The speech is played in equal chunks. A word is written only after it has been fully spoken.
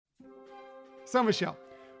So, Michelle,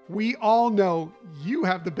 we all know you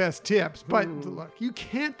have the best tips, but look, you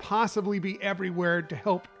can't possibly be everywhere to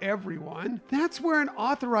help everyone. That's where an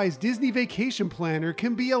authorized Disney vacation planner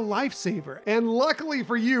can be a lifesaver. And luckily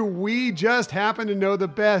for you, we just happen to know the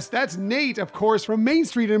best. That's Nate, of course, from Main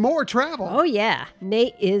Street and More Travel. Oh yeah,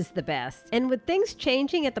 Nate is the best. And with things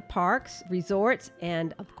changing at the parks, resorts,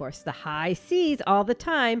 and of course the high seas all the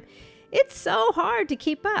time, it's so hard to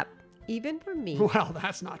keep up. Even for me. Well,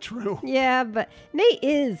 that's not true. Yeah, but Nate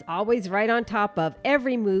is always right on top of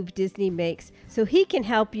every move Disney makes, so he can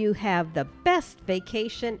help you have the best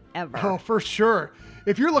vacation ever. Oh, for sure.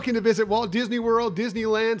 If you're looking to visit Walt Disney World,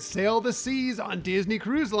 Disneyland, sail the seas on Disney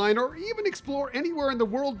Cruise Line, or even explore anywhere in the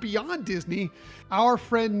world beyond Disney, our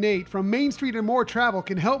friend Nate from Main Street and More Travel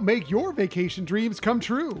can help make your vacation dreams come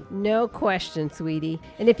true. No question, sweetie.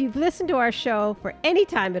 And if you've listened to our show for any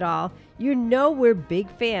time at all, you know we're big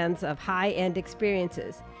fans of high-end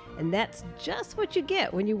experiences. And that's just what you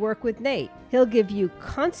get when you work with Nate. He'll give you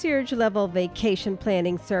concierge-level vacation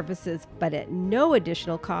planning services, but at no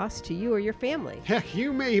additional cost to you or your family. Heck,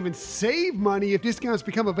 you may even save money if discounts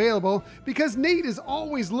become available, because Nate is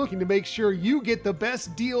always looking to make sure you get the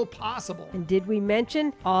best deal possible. And did we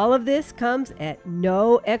mention all of this comes at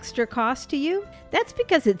no extra cost to you? That's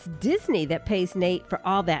because it's Disney that pays Nate for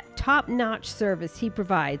all that top-notch service he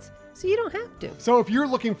provides. So you don't have to. So if you're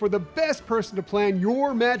looking for the best person to plan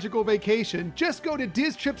your magical vacation, just go to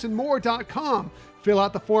DizTripsAndMore.com. Fill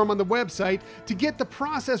out the form on the website to get the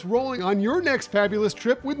process rolling on your next fabulous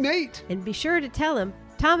trip with Nate. And be sure to tell him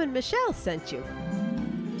Tom and Michelle sent you.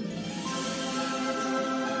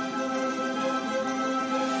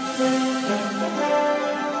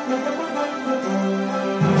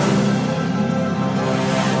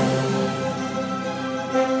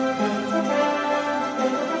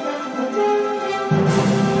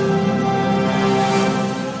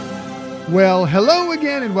 Well, hello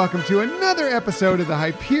again and welcome to another episode of the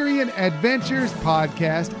Hyperion Adventures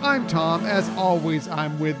podcast. I'm Tom. As always,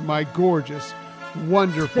 I'm with my gorgeous,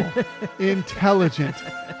 wonderful, intelligent,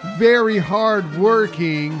 very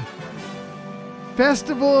hardworking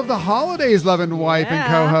Festival of the Holidays loving wife and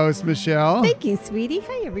co-host, Michelle. Thank you, sweetie.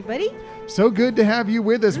 Hi, everybody. So good to have you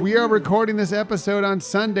with us. We are recording this episode on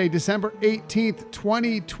Sunday, December 18th,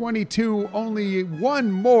 2022. Only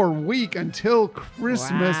one more week until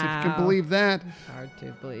Christmas, if you can believe that. Hard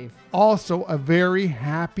to believe. Also, a very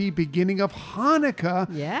happy beginning of Hanukkah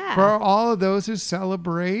for all of those who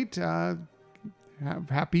celebrate.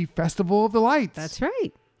 Happy Festival of the Lights. That's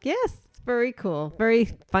right. Yes, very cool. Very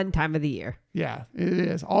fun time of the year. Yeah, it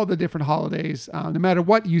is. All the different holidays, no matter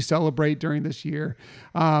what you celebrate during this year.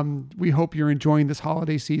 We hope you're enjoying this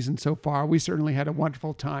holiday season so far. We certainly had a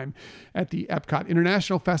wonderful time at the Epcot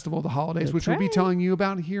International Festival of the Holidays, which we'll be telling you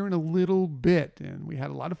about here in a little bit. And we had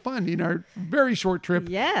a lot of fun in our very short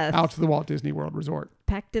trip out to the Walt Disney World Resort.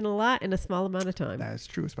 Packed in a lot in a small amount of time. That is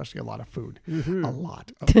true, especially a lot of food. A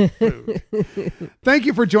lot of food. Thank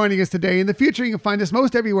you for joining us today. In the future, you can find us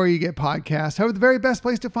most everywhere you get podcasts. However, the very best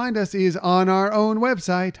place to find us is on our own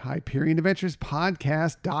website,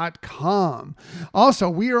 HyperionAdventuresPodcast.com. Also,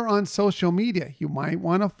 we are on social media. You might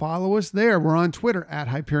want to follow us there. We're on Twitter at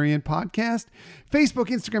Hyperion Podcast, Facebook,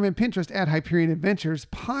 Instagram, and Pinterest at Hyperion Adventures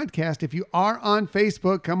Podcast. If you are on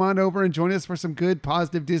Facebook, come on over and join us for some good,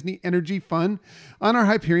 positive Disney energy fun on our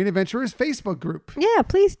Hyperion Adventurers Facebook group. Yeah,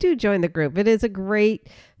 please do join the group. It is a great,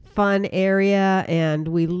 fun area, and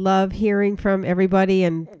we love hearing from everybody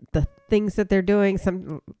and the things that they're doing.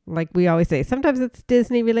 Some, like we always say, sometimes it's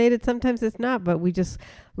Disney related, sometimes it's not, but we just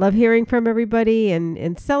love hearing from everybody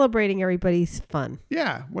and celebrating everybody's fun.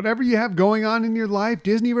 Yeah, whatever you have going on in your life,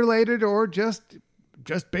 Disney related or just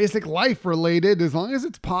basic life related, as long as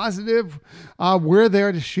it's positive, we're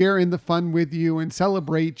there to share in the fun with you and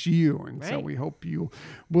celebrate you. And so we hope you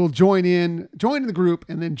will join in the group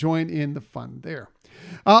and then join in the fun there.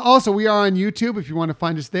 Also, we are on YouTube. If you want to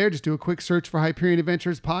find us there, just do a quick search for Hyperion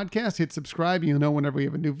Adventures Podcast. Hit subscribe. You'll know whenever we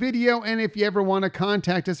have a new video. And if you ever want to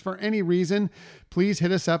contact us for any reason, please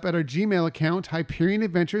hit us up at our Gmail account,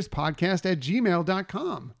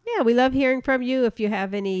 HyperionAdventuresPodcast@gmail.com. Yeah, we love hearing from you. If you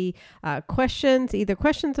have any questions, either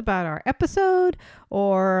questions about our episode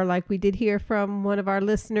or like we did hear from one of our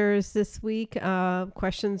listeners this week,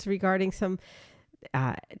 questions regarding some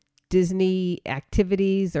Disney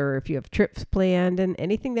activities, or if you have trips planned and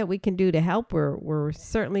anything that we can do to help, we're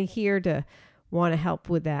certainly here to want to help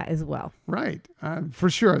with that as well. Right. For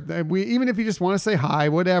sure. Even if you just want to say hi,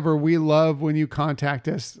 whatever, we love when you contact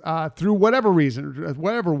us through whatever reason,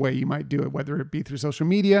 whatever way you might do it, whether it be through social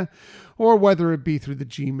media or whether it be through the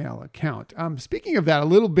Gmail account. Speaking of that a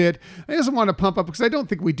little bit, I just want to pump up because I don't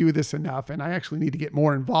think we do this enough, and I actually need to get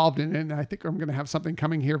more involved in it. And I think I'm going to have something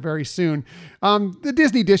coming here very soon. The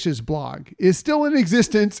Disney Dishes blog is still in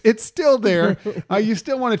existence. It's still there. You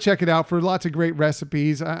still want to check it out for lots of great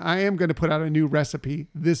recipes. I am going to put out a new recipe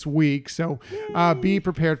this week, so be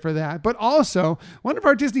prepared for that. But also, one of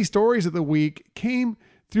our Disney stories of the week came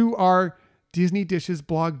through our Disney Dishes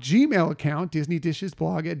blog Gmail account,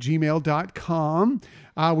 disneydishesblog@gmail.com.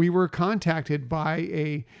 We were contacted by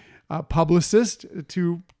a publicist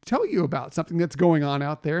to tell you about something that's going on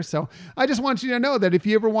out there. So I just want you to know that if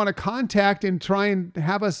you ever want to contact and try and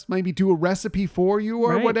have us maybe do a recipe for you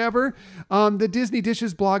or whatever, the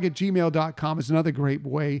disneydishesblog@gmail.com is another great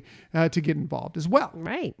way to get involved as well.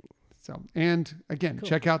 Right. So, and again,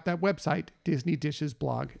 check out that website,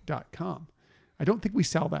 disneydishesblog.com. I don't think we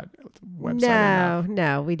sell that website enough.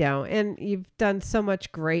 No, we don't. And you've done so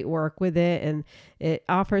much great work with it, and it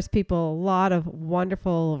offers people a lot of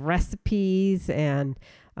wonderful recipes, and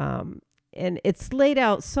it's laid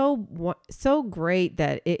out so great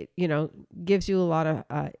that it, gives you a lot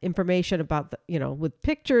of information about with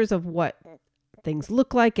pictures of what things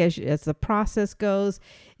look like as the process goes.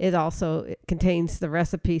 It also contains the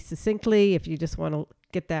recipe succinctly if you just want to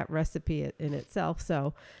get that recipe in itself.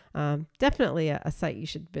 So definitely a site you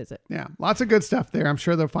should visit. Yeah, lots of good stuff there. I'm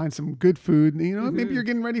sure they'll find some good food. Maybe you're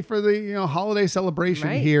getting ready for the holiday celebration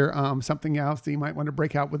here. Something else that you might want to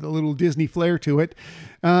break out with a little Disney flair to it.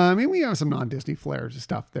 We have some non-Disney flair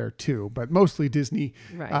stuff there too, but mostly Disney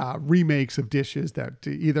remakes of dishes that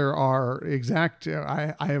either are exact.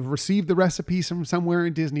 I have received the recipes from somewhere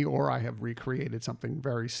in Disney, or I have recreated something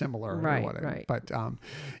very similar. Right. But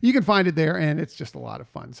you can find it there, and it's just a lot of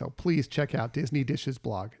fun. So please check out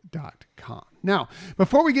DisneyDishesBlog.com. Now,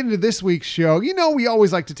 before we get into this week's show, we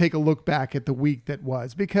always like to take a look back at the week that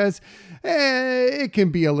was, because it can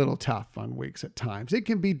be a little tough on weeks at times. It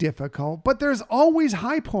can be difficult, but there's always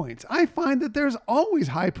high points. I find that there's always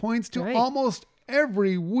high points to almost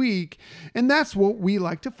every week, and that's what we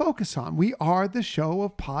like to focus on. We are the show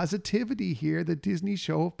of positivity here, the Disney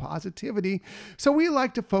show of positivity. So we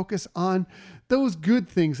like to focus on those good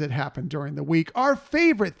things that happened during the week, our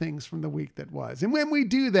favorite things from the week that was. And when we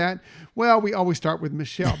do that, well, we always start with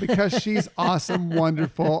Michelle, because she's awesome,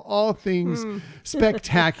 wonderful, all things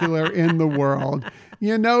spectacular in the world.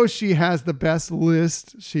 She has the best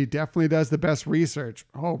list. She definitely does the best research.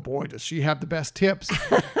 Oh boy, does she have the best tips.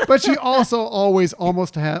 But she also almost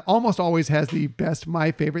always has the best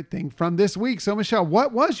my favorite thing from this week. So Michelle,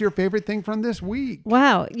 what was your favorite thing from this week?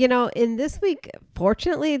 Wow. In this week,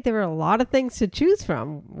 fortunately, there were a lot of things to choose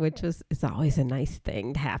from, which is always a nice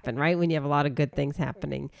thing to happen, right? When you have a lot of good things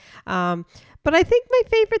happening. But I think my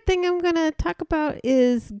favorite thing I'm going to talk about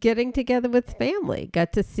is getting together with family.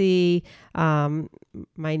 Got to see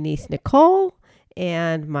my niece Nicole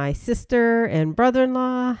and my sister and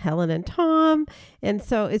brother-in-law, Helen and Tom. And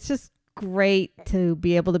so it's just great to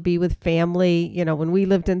be able to be with family. When we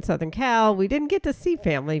lived in Southern Cal, we didn't get to see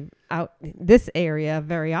family out this area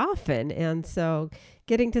very often. And so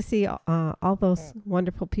getting to see all those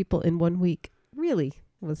wonderful people in one week really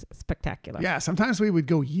was spectacular. Yeah, sometimes we would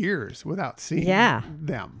go years without seeing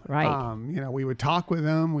them. Right. We would talk with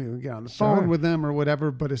them, we would get on the phone with them or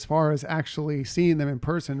whatever, but as far as actually seeing them in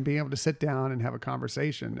person, being able to sit down and have a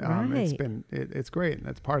conversation, it's great. And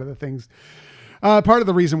that's part of the things. Part of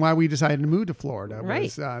the reason why we decided to move to Florida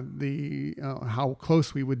was how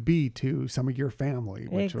close we would be to some of your family,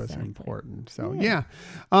 which was important. So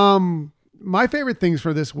my favorite things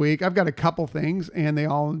for this week, I've got a couple things, and they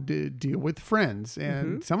all deal with friends.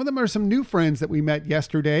 And some of them are some new friends that we met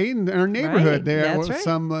yesterday in our neighborhood.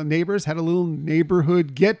 Some neighbors had a little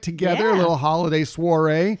neighborhood get-together, a little holiday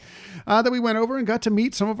soiree that we went over and got to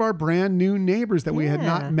meet some of our brand new neighbors that we had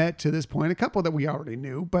not met to this point. A couple that we already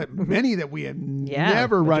knew, but many that we had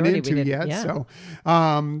never run into yet. Yeah. So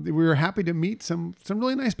we were happy to meet some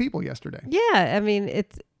really nice people yesterday. Yeah, I mean,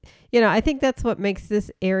 it's... I think that's what makes this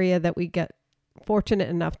area that we get fortunate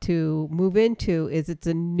enough to move into is it's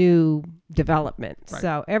a new development. Right.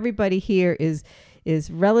 So everybody here is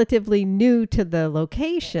relatively new to the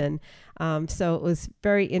location. So it was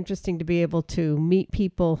very interesting to be able to meet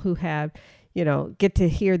people who have, get to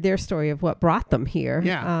hear their story of what brought them here.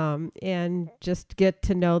 Yeah. And just get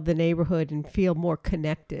to know the neighborhood and feel more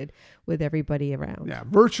connected with everybody around. Yeah.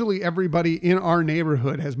 Virtually everybody in our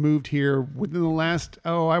neighborhood has moved here within the last,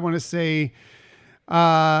 I want to say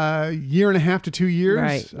year and a half to 2 years.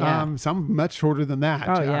 Right, yeah. Some much shorter than that.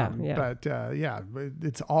 Oh, yeah. But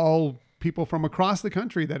it's all people from across the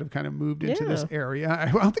country that have kind of moved into this area.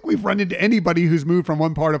 I don't think we've run into anybody who's moved from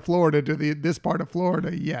one part of Florida to this part of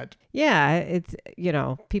Florida yet. Yeah, it's,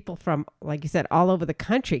 people from, like you said, all over the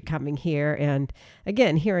country coming here, and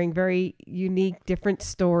again, hearing very unique, different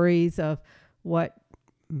stories of what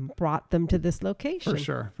brought them to this location. For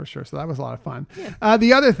sure. So that was a lot of fun. Yeah.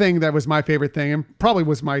 The other thing that was my favorite thing, and probably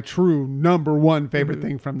was my true number one favorite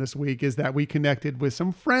thing from this week, is that we connected with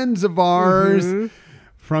some friends of ours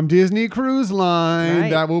from Disney Cruise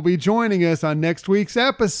Line that will be joining us on next week's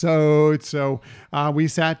episode. So we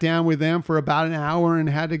sat down with them for about an hour and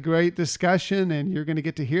had a great discussion, and you're going to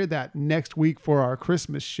get to hear that next week for our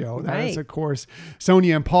Christmas show. That is, of course,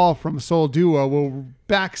 Sonia and Paul from Soul Duo. We'll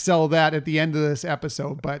back sell that at the end of this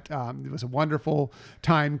episode, but it was a wonderful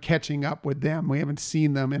time catching up with them. We haven't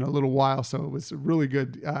seen them in a little while, so it was a really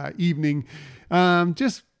good evening.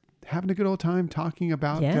 Just having a good old time talking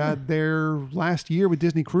about their last year with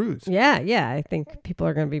Disney Cruise. Yeah. I think people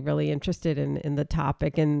are going to be really interested in the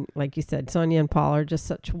topic. And like you said, Sonia and Paul are just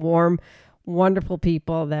such warm, wonderful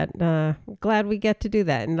people that glad we get to do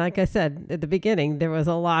that. And like I said at the beginning, there was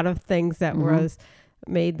a lot of things that was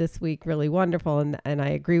made this week really wonderful. And I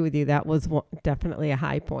agree with you. That was definitely a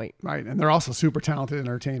high point. Right. And they're also super talented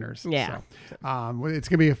entertainers. Yeah. So, it's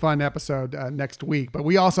going to be a fun episode next week. But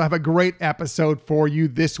we also have a great episode for you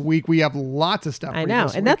this week. We have lots of stuff for you this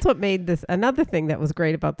week. And that's what made this another thing that was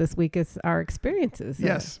great about this week is our experiences.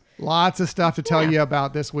 Yes. Lots of stuff to tell you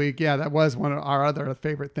about this week. Yeah, that was one of our other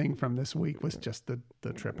favorite thing from this week was just the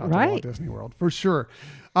trip out to Walt Disney World, for sure.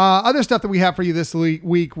 Other stuff that we have for you this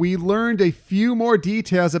week, we learned a few more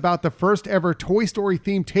details about the first ever Toy Story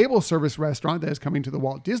themed table service restaurant that is coming to the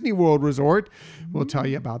Walt Disney World Resort. We'll tell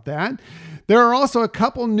you about that. There are also a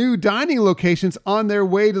couple new dining locations on their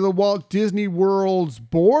way to the Walt Disney World's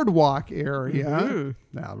boardwalk area.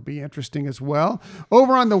 That'll be interesting as well.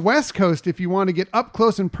 Over on the West Coast, if you want to get up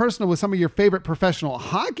close and personal with some of your favorite professional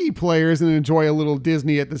hockey players and enjoy a little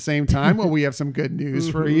Disney at the same time, well, we have some good news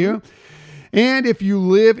for you. And if you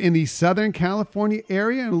live in the Southern California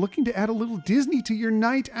area and looking to add a little Disney to your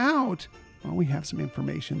night out, well, we have some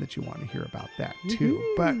information that you want to hear about that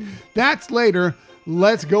too. But that's later.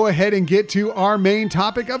 Let's go ahead and get to our main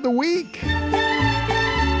topic of the week.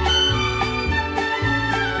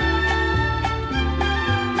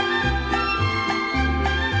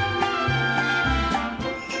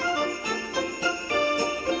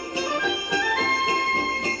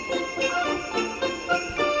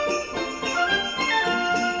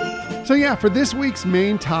 So yeah, for this week's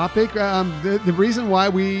main topic, the reason why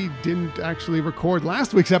we didn't actually record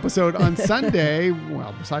last week's episode on Sunday,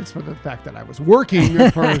 well, besides for the fact that I was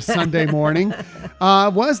working for Sunday morning,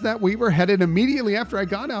 was that we were headed immediately after I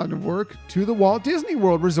got out of work to the Walt Disney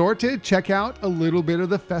World Resort to check out a little bit of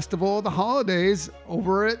the Festival of the Holidays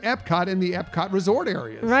over at Epcot in the Epcot Resort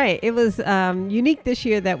areas. Right. It was unique this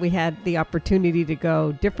year that we had the opportunity to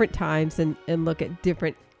go different times and look at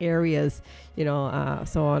different areas,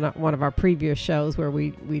 so on one of our previous shows where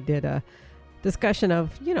we did a discussion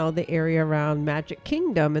of, the area around Magic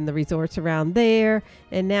Kingdom and the resorts around there.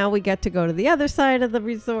 And now we get to go to the other side of the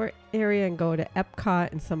resort area and go to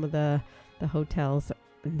Epcot and some of the hotels.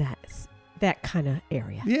 And that kind of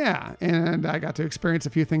area. Yeah. And I got to experience a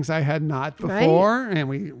few things I had not before. Right. And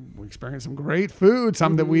we experienced some great food,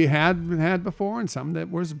 some that we hadn't had before and some that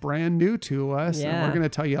was brand new to us. Yeah. And we're going to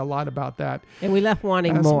tell you a lot about that. And we left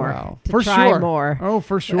wanting more. Well. For sure. More. Oh,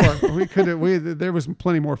 for sure. There was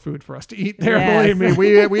plenty more food for us to eat there. Yes. Believe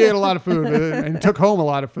me, we ate a lot of food and took home a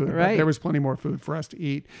lot of food. Right. But there was plenty more food for us to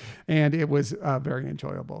eat. And it was very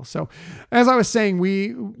enjoyable. So as I was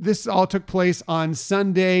saying, this all took place on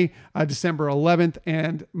Sunday, December 11th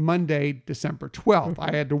and Monday, December 12th.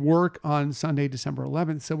 I had to work on Sunday, December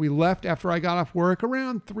 11th. So we left after I got off work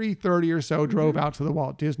around 3:30 or so, drove out to the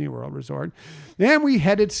Walt Disney World Resort. Then we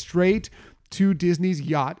headed straight to Disney's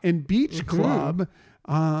Yacht and Beach Club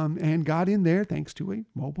and got in there thanks to a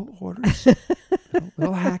mobile orders.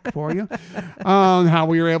 little hack for you. How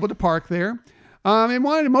we were able to park there. And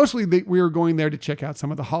mostly we were going there to check out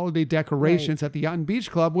some of the holiday decorations at the Yacht and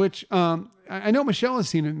Beach Club, which I know Michelle has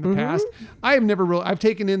seen it in the past. I have never I've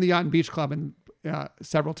taken in the Yacht and Beach Club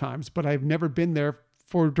several times, but I've never been there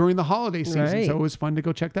during the holiday season. Right. So it was fun to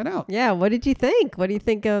go check that out. Yeah. What did you think? What do you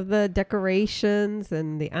think of the decorations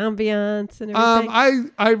and the ambiance and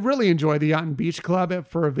everything? I really enjoy the Yacht and Beach Club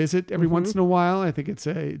for a visit every once in a while. I think it's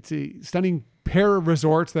a stunning pair of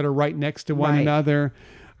resorts that are right next to one another.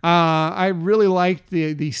 I really liked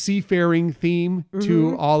the seafaring theme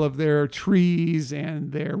to all of their trees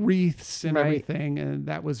and their wreaths and everything, and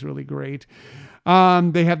that was really great.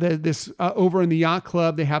 They have this over in the yacht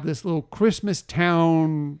club. They have this little Christmas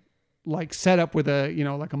town like set up with a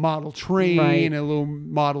like a model train, a little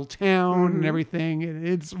model town and everything.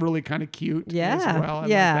 It's really kind of cute as well. I like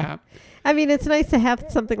that. I mean, it's nice to have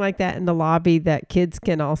something like that in the lobby that kids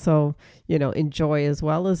can also enjoy as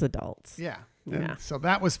well as adults. Yeah. So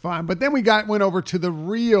that was fun. But then we went over to the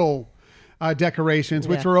real decorations,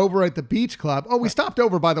 which were over at the beach club. Oh, we stopped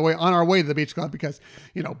over, by the way, on our way to the beach club because,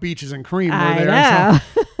 Beaches and Cream were there. Know.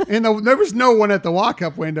 So, and there was no one at the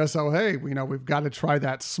walk-up window. So, hey, we've got to try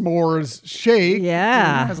that s'mores shake.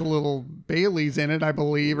 Yeah. It has a little Bailey's in it, I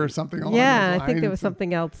believe, or something along those lines. I think there was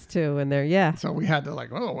something else too in there. Yeah. So we had to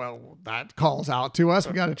that calls out to us.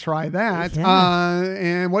 We got to try that. Yeah.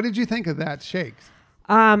 And what did you think of that shake?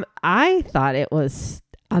 I thought it was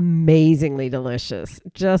amazingly delicious,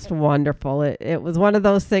 just wonderful. It was one of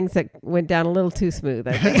those things that went down a little too smooth,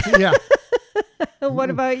 I think. Yeah. What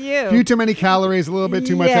about you? A few too many calories, a little bit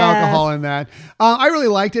too much alcohol in that. I really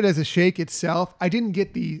liked it as a shake itself. I didn't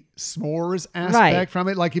get the s'mores aspect from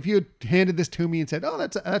it. Like if you had handed this to me and said, "Oh,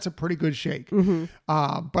 that's a pretty good shake,"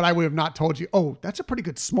 but I would have not told you, "Oh, that's a pretty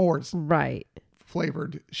good s'mores." Right.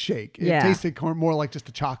 Flavored shake. It tasted more like just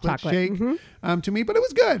a chocolate shake to me, but it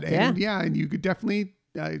was good. And and you could definitely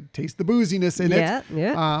taste the booziness in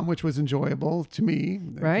it, which was enjoyable to me.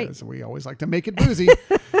 Right. Because we always like to make it boozy.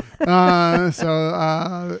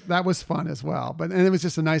 So that was fun as well. And it was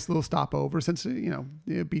just a nice little stopover since,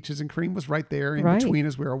 Beaches and Cream was right there in between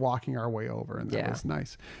as we were walking our way over. And that was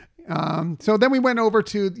nice. So then we went over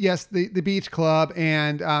to, the beach club.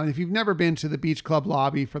 And if you've never been to the beach club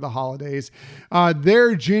lobby for the holidays,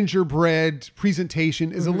 their gingerbread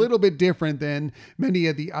presentation is a little bit different than many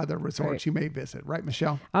of the other resorts you may visit. Right,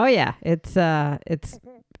 Michelle? Oh, yeah. It's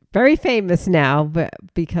very famous now, but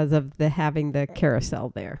because of having the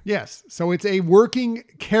carousel there. Yes. So it's a working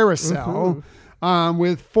carousel.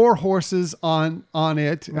 With 4 horses on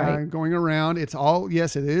it going around. It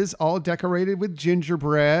is all decorated with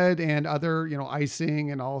gingerbread and other,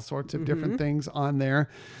 icing and all sorts of different things on there.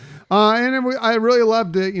 And I really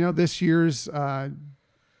loved this year's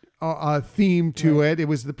theme to it. It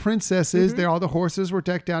was the princesses. All the horses were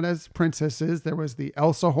decked out as princesses. There was the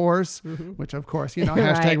Elsa horse, which of course,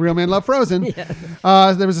 hashtag Real Men Love Frozen.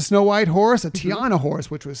 There was a Snow White horse, a Tiana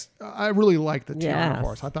horse, which was, I really liked the Tiana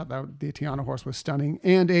horse. I thought that the Tiana horse was stunning.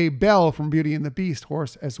 And a Belle from Beauty and the Beast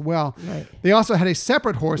horse as well. Right. They also had a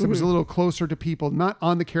separate horse that was a little closer to people, not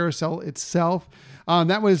on the carousel itself.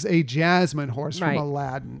 That was a Jasmine horse from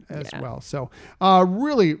Aladdin as well. So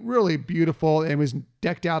really, really beautiful. It was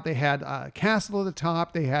decked out. They had a castle at the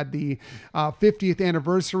top. They had the 50th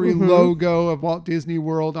anniversary logo of Walt Disney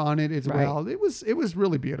World on it as well. It was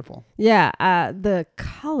really beautiful. Yeah. The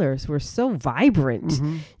colors were so vibrant.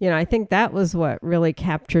 I think that was what really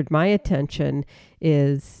captured my attention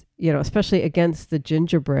is, especially against the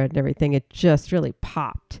gingerbread and everything, it just really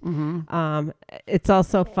popped. It's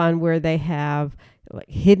also fun where they have like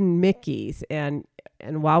hidden Mickeys, and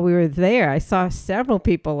while we were there, I saw several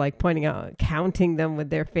people like pointing out, counting them with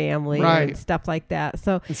their family and stuff like that.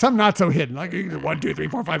 So and some not so hidden, like 1, 2, 3,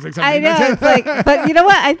 4, 5, 6, 7. I know, it's like, but you know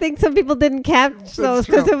what? I think some people didn't catch those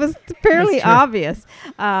because it was fairly obvious.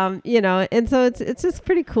 And so it's just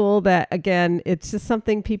pretty cool that again, it's just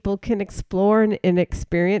something people can explore and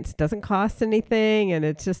experience. It doesn't cost anything, and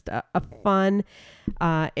it's just a fun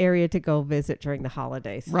area to go visit during the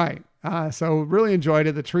holidays. Right. So really enjoyed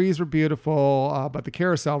it. The trees were beautiful, but the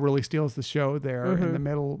carousel really steals the show there in the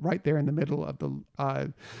middle, right there in the middle of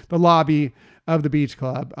the lobby of the beach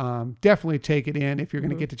club. Definitely take it in if you're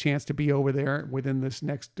going to get the chance to be over there within this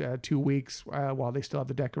next 2 weeks while they still have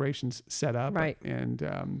the decorations set up. Right.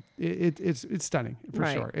 And it's stunning for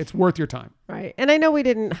sure. It's worth your time. Right. And I know we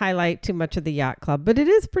didn't highlight too much of the yacht club, but it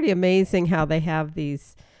is pretty amazing how they have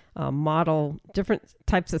these model different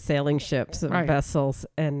types of sailing ships and vessels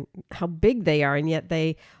and how big they are, and yet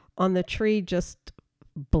they on the tree just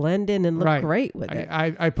blend in and look great with it.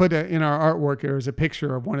 I put in our artwork, there's a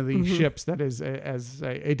picture of one of these ships that is as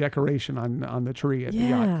a decoration on the tree at the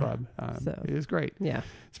yacht club. It is great. Yeah,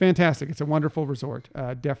 it's fantastic. It's a wonderful resort.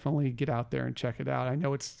 Definitely get out there and check it out. I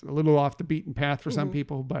know it's a little off the beaten path for some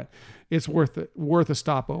people, but it's worth a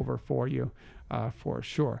stopover for you. For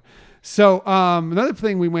sure. So another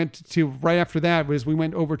thing we went to right after that was we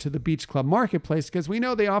went over to the Beach Club Marketplace because we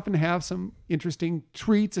know they often have some interesting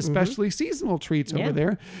treats, especially seasonal treats over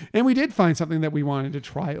there. And we did find something that we wanted to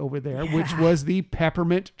try over there, which was the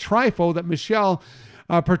peppermint trifle that Michelle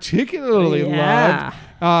particularly Yeah.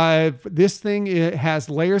 loved. This thing, it has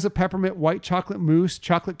layers of peppermint white chocolate mousse,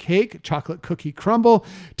 chocolate cake, chocolate cookie crumble,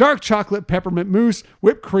 dark chocolate peppermint mousse,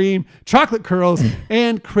 whipped cream, chocolate curls,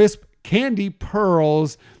 and crisp candy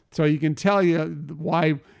pearls. So you can tell you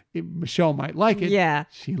why Michelle might like it. Yeah.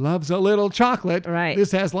 She loves a little chocolate. Right.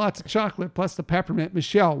 This has lots of chocolate plus the peppermint.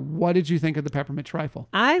 Michelle, what did you think of the peppermint trifle?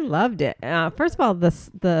 I loved it. First of all,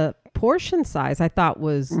 the portion size I thought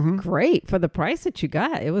was great for the price that you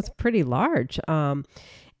got. It was pretty large.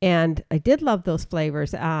 And I did love those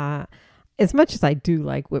flavors. As much as I do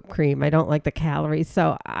like whipped cream, I don't like the calories.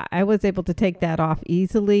 So I was able to take that off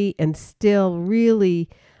easily and still really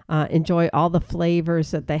enjoy all the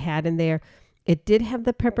flavors that they had in there. It did have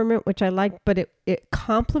the peppermint, which I liked, but it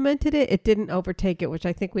complemented it. It didn't overtake it, which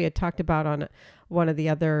I think we had talked about on one of the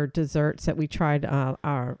other desserts that we tried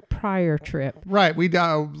our prior trip. Right.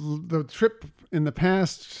 The trip in the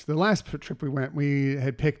past, the last trip we went, we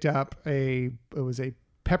had picked up it was a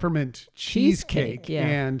peppermint cheesecake. Yeah.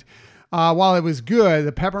 And while it was good,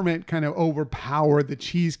 the peppermint kind of overpowered the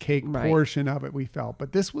cheesecake portion of it, we felt.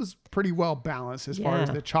 But this was pretty well balanced as far as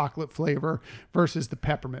the chocolate flavor versus the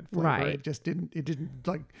peppermint flavor. Right. It didn't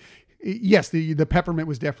like, yes, the peppermint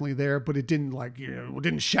was definitely there, but it didn't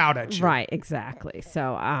didn't shout at you. Right, exactly.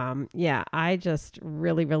 So, I just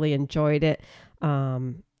really, really enjoyed it.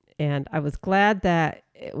 And I was glad that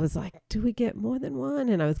it was like, do we get more than one?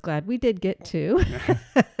 And I was glad we did get two.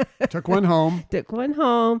 Took one home. Took one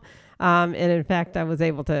home. And in fact, I was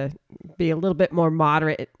able to be a little bit more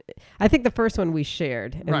moderate. I think the first one we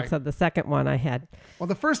shared. And so the second one I had. Well,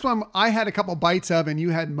 the first one I had a couple bites of and you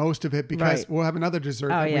had most of it because we'll have another dessert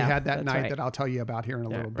that we had that night that I'll tell you about here in a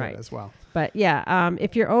little bit as well. But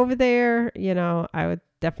if you're over there, I would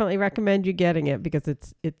definitely recommend you getting it because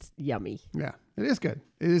it's yummy. Yeah, it is good.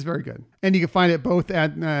 It is very good. And you can find it both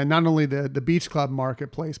at not only the Beach Club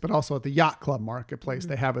Marketplace, but also at the Yacht Club Marketplace.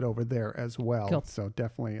 They have it over there as well. Cool. So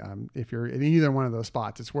definitely, if you're in either one of those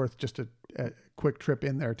spots, it's worth just a quick trip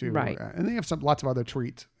in there too. Right. And they have lots of other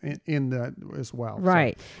treats in the as well.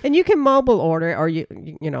 Right. So. And you can mobile order or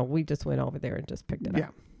we just went over there and just picked it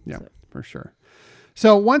up. Yeah, for sure.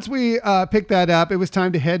 So once we picked that up, it was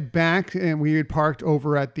time to head back, and we had parked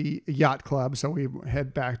over at the Yacht Club. So we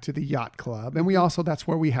head back to the Yacht Club. And that's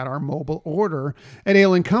where we had our mobile order at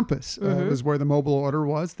Ale and Compass. It was where the mobile order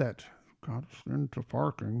was that got us into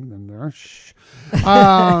parking in there.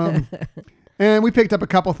 And we picked up a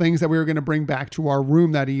couple things that we were going to bring back to our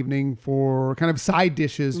room that evening for kind of side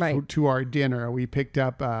dishes to our dinner. We picked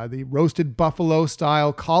up the roasted buffalo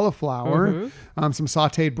style cauliflower, some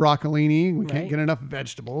sauteed broccolini. We can't get enough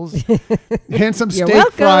vegetables, and some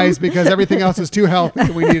steak fries because everything else is too healthy.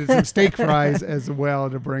 So we needed some steak fries as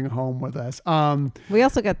well to bring home with us. We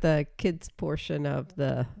also got the kids' portion of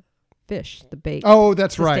the fish, the baked. Oh,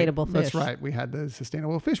 that's right. Sustainable fish. That's right. We had the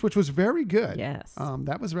sustainable fish, which was very good. Yes.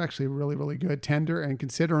 That was actually really, really good, tender. And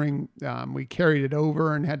considering we carried it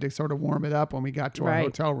over and had to sort of warm it up when we got to our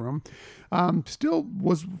hotel room, still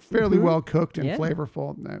was fairly well cooked and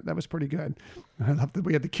flavorful. That was pretty good. I love that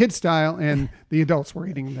we had the kids style and the adults were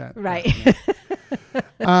eating that. Right.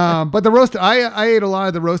 But the roasted, I ate a lot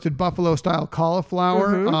of the roasted buffalo style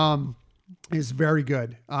cauliflower. Is very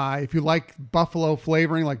good. If you like buffalo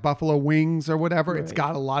flavoring, like buffalo wings or whatever, it's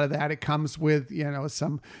got a lot of that. It comes with,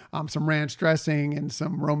 some ranch dressing and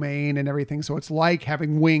some romaine and everything. So it's like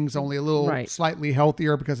having wings, only a little slightly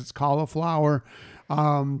healthier because it's cauliflower.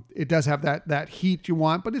 It does have that heat you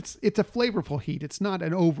want, but it's a flavorful heat. It's not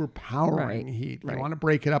an overpowering heat. You want to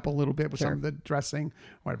break it up a little bit with some of the dressing,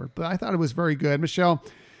 whatever. But I thought it was very good. Michelle,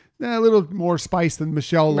 a little more spice than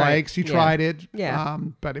Michelle likes. She tried it,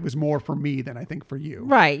 but it was more for me than I think for you.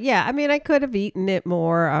 Right. Yeah. I mean, I could have eaten it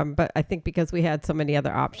more, but I think because we had so many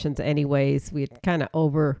other options anyways, we had kind of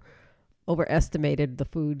overestimated the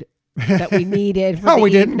food that we needed for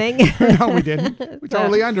the evening. No, we didn't. We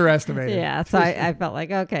totally underestimated. Yeah. So I felt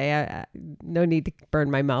like, okay, no need to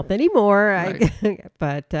burn my mouth anymore. Right.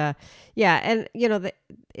 But and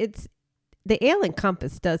the Ale and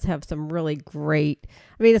Compass does have some really great,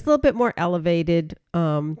 it's a little bit more elevated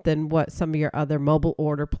than what some of your other mobile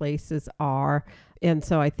order places are. And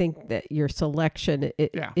so I think that your selection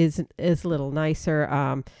is a little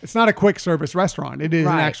nicer. It's not a quick service restaurant. It is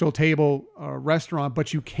an actual table restaurant,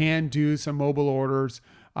 but you can do some mobile orders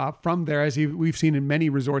from there, as we've seen in many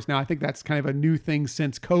resorts now. I think that's kind of a new thing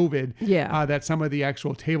since COVID. That some of the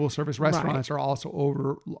actual table service restaurants are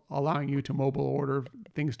also allowing you to mobile order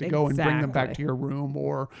things to go and bring them back to your room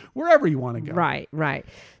or wherever you want to go. Right.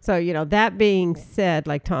 So, that being said,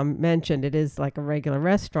 like Tom mentioned, it is like a regular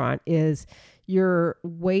restaurant. Is your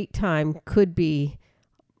wait time could be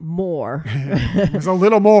more. It was a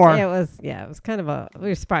little more. It was kind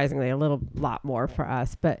of surprisingly a lot more for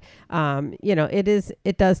us, but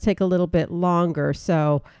it does take a little bit longer.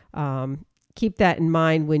 So keep that in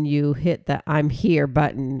mind when you hit the I'm here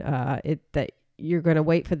button, that you're going to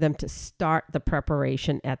wait for them to start the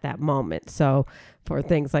preparation at that moment. So for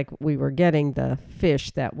things like we were getting the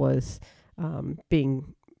fish that was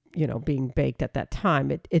being baked at that time,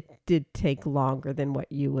 it did take longer than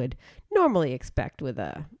what you would normally expect with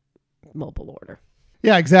a mobile order.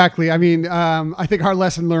 Yeah, exactly. I mean, I think our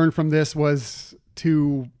lesson learned from this was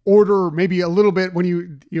to order maybe a little bit when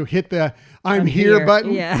you hit the I'm here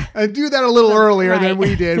button, and do that a little earlier than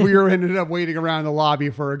we did. We ended up waiting around the lobby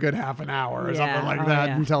for a good half an hour or something like that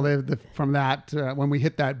until when we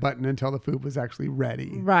hit that button until the food was actually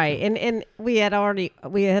ready. Right. And we had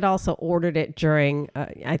also ordered it during,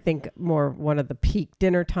 I think one of the peak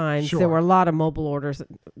dinner times. Sure. There were a lot of mobile orders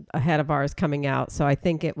ahead of ours coming out. So I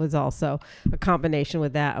think it was also a combination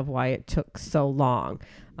with that of why it took so long.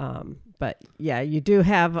 But yeah, you do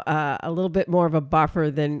have a little bit more of a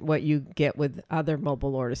buffer than what you get with other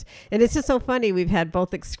mobile orders. And it's just so funny. We've had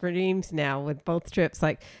both extremes now with both trips.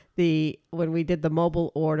 Like when we did the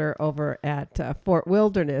mobile order over at Fort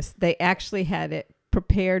Wilderness, they actually had it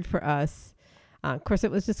prepared for us. Of course,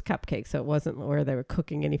 it was just cupcakes, so it wasn't where they were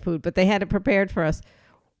cooking any food. But they had it prepared for us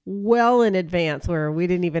well in advance, where we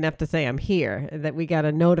didn't even have to say I'm here, that we got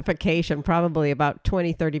a notification probably about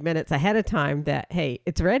 30 minutes ahead of time that, hey,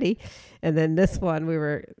 it's ready. And then this one we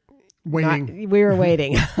were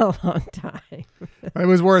waiting a long time. It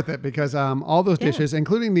was worth it because all those dishes,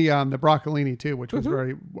 including the broccolini too, which was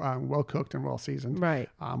very well cooked and well seasoned, right,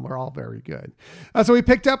 were all very good. So we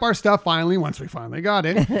picked up our stuff once we finally got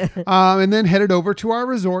it, and then headed over to our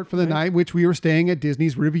resort for the night, which we were staying at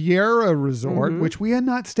Disney's Riviera Resort, which we had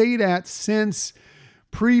not stayed at since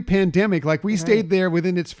pre-pandemic. Like we stayed there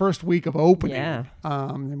within its first week of opening,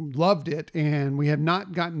 and loved it, and we have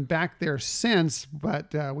not gotten back there since,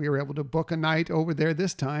 but we were able to book a night over there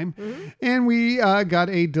this time, and we got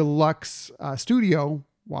a deluxe studio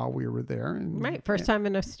while we were there. And, first time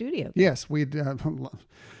in a studio. Yes, we're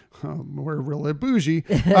really bougie.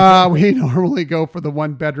 We normally go for the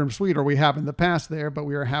 1-bedroom suite, or we have in the past there, but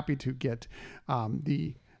we were happy to get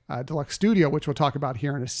the deluxe studio, which we'll talk about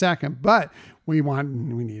here in a second. But we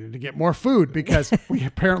needed to get more food because we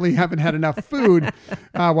apparently haven't had enough food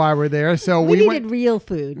while we're there. So we needed real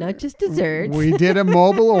food, not just desserts. We did a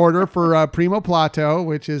mobile order for Primo Plato,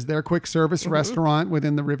 which is their quick service restaurant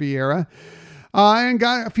within the Riviera. And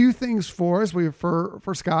got a few things for us.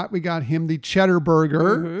 For Scott, we got him the cheddar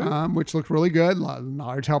burger, which looked really good.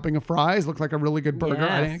 Large helping of fries. Looked like a really good burger.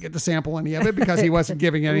 Yes. I didn't get to sample any of it because he wasn't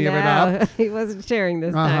giving any of it up. He wasn't sharing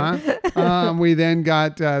this time. We then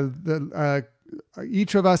got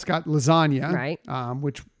each of us got lasagna, right?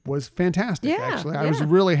 Which was fantastic. Actually, I was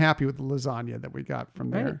really happy with the lasagna that we got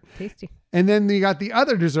from there. Tasty. And then you got the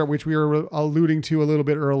other dessert, which we were alluding to a little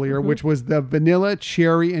bit earlier, which was the vanilla,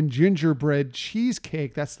 cherry, and gingerbread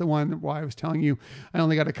cheesecake. That's the one why I was telling you I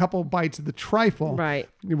only got a couple bites of the trifle. Right.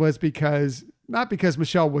 It was not because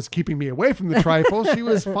Michelle was keeping me away from the trifle. She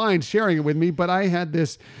was fine sharing it with me, but I had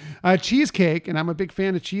this cheesecake, and I'm a big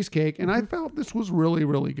fan of cheesecake, and I felt this was really,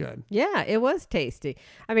 really good. Yeah, it was tasty.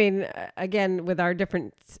 I mean, again, with our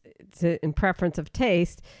difference in preference of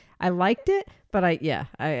taste, I liked it, but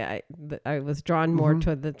I was drawn more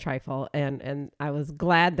toward the trifle, and I was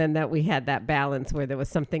glad then that we had that balance where there was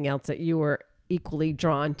something else that you were equally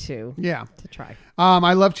drawn to try.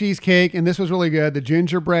 I love cheesecake, and this was really good. The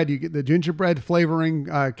gingerbread flavoring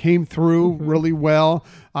came through really well.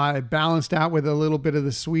 It balanced out with a little bit of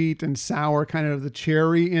the sweet and sour kind of the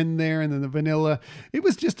cherry in there, and then the vanilla. It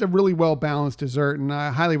was just a really well balanced dessert, and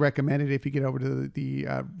I highly recommend it if you get over to the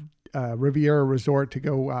Riviera Resort to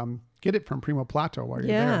go get it from Primo Plato while you're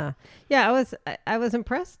there. Yeah, I was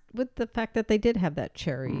impressed with the fact that they did have that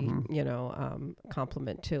cherry,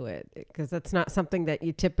 complement to it, because that's not something that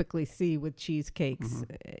you typically see with cheesecakes,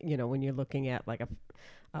 when you're looking at like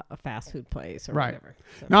a fast food place or whatever.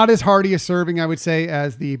 So. Not as hearty a serving, I would say,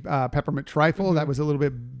 as the peppermint trifle. That was a little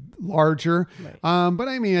bit larger. Right. But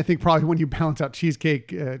I mean, I think probably when you balance out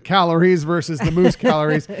cheesecake calories versus the mousse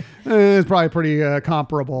calories, it's probably pretty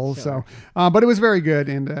comparable. Sure. So, but it was very good.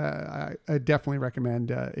 And I definitely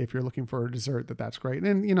recommend if you're looking for a dessert that's great.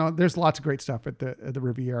 And, there's lots of great stuff at the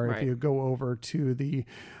Riviera. Right. If you go over to the,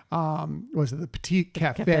 the Petit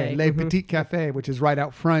Cafe, Le Petit Cafe, which is right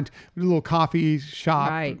out front, a little coffee shop.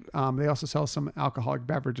 Right. They also sell some alcoholic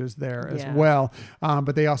beverages there as well.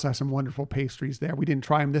 But they also have some wonderful pastries there. We didn't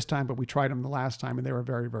try them this time, but we tried them the last time, and they were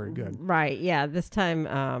very, very good. Right. Yeah. This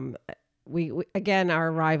time, we again, our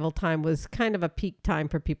arrival time was kind of a peak time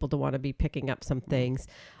for people to want to be picking up some things.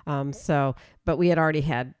 But we had already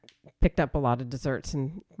picked up a lot of desserts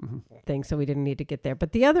and things, so we didn't need to get there.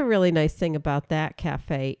 But the other really nice thing about that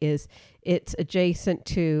cafe is it's adjacent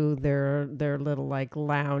to their little like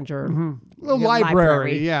lounge or little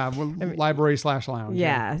library. Yeah, library/lounge.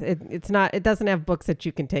 Yeah, it doesn't have books that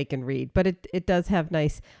you can take and read, but it does have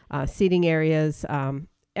nice seating areas.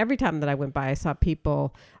 Every time that I went by, I saw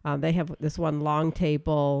people. They have this one long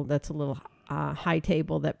table that's a little high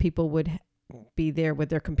table that people would be there with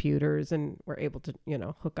their computers and were able to,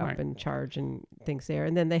 hook up and charge and things there.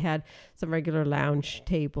 And then they had some regular lounge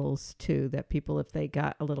tables too that people, if they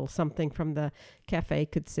got a little something from the cafe,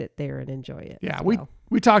 could sit there and enjoy it. Yeah,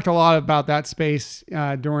 we talked a lot about that space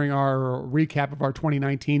during our recap of our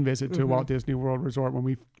 2019 visit to Walt Disney World Resort when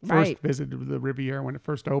we first visited the Riviera when it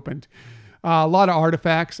first opened. A lot of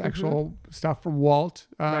artifacts, actual stuff from Walt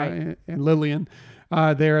and Lillian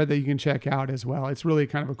there that you can check out as well. It's really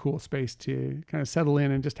kind of a cool space to kind of settle in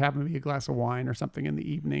and just have maybe a glass of wine or something in the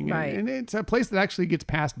evening. Right. And it's a place that actually gets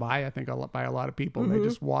passed by, I think, by a lot of people. They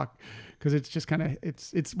just walk because it's just kind of,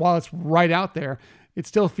 it's while it's right out there, it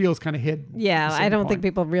still feels kind of hidden. Yeah, I don't think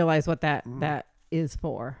people realize what that is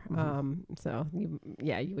for. So you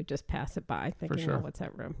would just pass it by thinking, oh, what's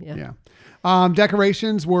that room? Yeah.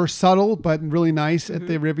 Decorations were subtle but really nice at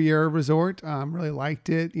the Riviera Resort. Really liked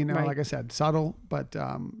it. Like I said, subtle, but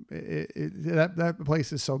that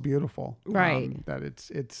place is so beautiful. That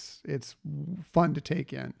it's fun to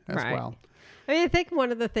take in as well. I mean, I think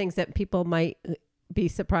one of the things that people might be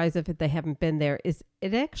surprised if they haven't been there is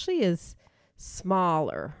it actually is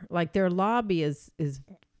smaller. Like their lobby is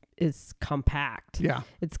compact. Yeah.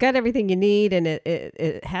 It's got everything you need and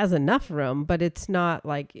it has enough room, but it's not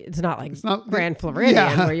like Grand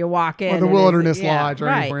Floridian where you walk in. Or the Wilderness Lodge or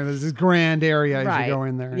anywhere. There's this grand area as you go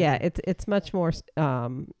in there. Yeah, it's much more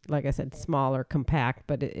like I said, smaller, compact,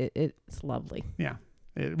 but it's lovely. Yeah.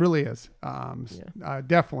 It really is.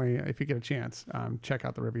 Definitely, if you get a chance, check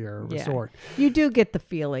out the Riviera Resort. You do get the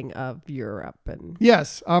feeling of Europe, and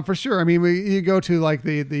yes, for sure. I mean, you go to like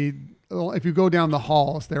if you go down the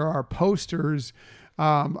halls, there are posters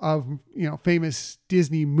of famous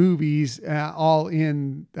Disney movies, all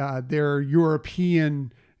in their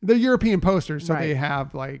European posters. So they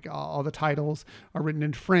have like all the titles are written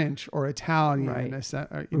in French or Italian, et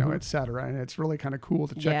cetera. And it's really kind of cool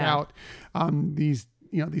to check out these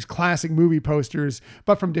classic movie posters,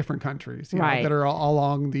 but from different countries, that are all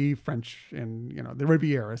along the French and, the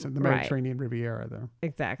Rivieras and the Mediterranean Riviera there.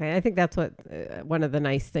 Exactly. I think that's what one of the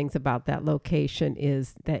nice things about that location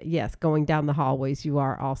is that, yes, going down the hallways, you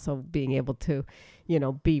are also being able to,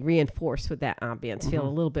 be reinforced with that ambience, feel a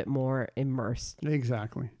little bit more immersed.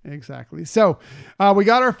 Exactly. So we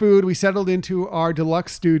got our food. We settled into our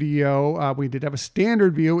deluxe studio. We did have a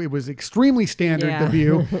standard view. It was extremely standard, the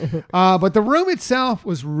view. But the room itself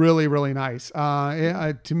was really, really nice.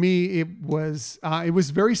 To me, it was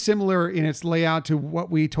very similar in its layout to what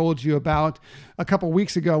we told you about a couple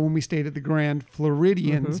weeks ago when we stayed at the Grand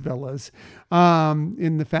Floridian's villas,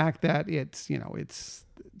 in the fact that it's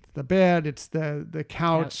the bed, it's the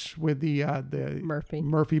couch with the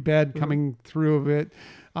Murphy bed coming through of it,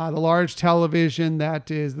 the large television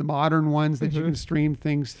that is the modern ones that you can stream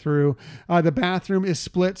things through. The bathroom is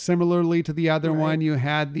split similarly to the other one. You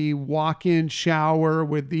had the walk-in shower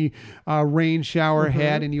with the rain shower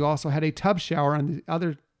head, and you also had a tub shower on the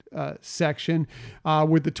other section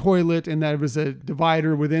with the toilet, and there was a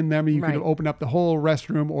divider within them. You could open up the whole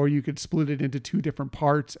restroom, or you could split it into two different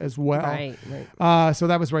parts as well. So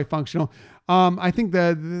that was very functional. I think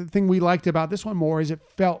the thing we liked about this one more is it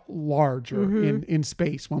felt larger in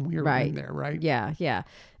space when we were in there, right? Yeah.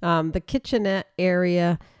 The kitchenette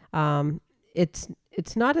area, it's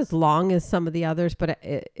not as long as some of the others, but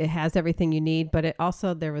it has everything you need. But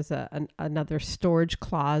there was another storage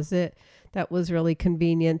closet that was really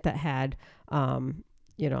convenient that had,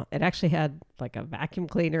 it actually had like a vacuum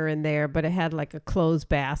cleaner in there, but it had like a clothes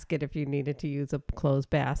basket if you needed to use a clothes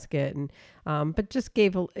basket. And, but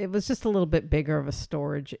it was just a little bit bigger of a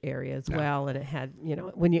storage area as well. And it had,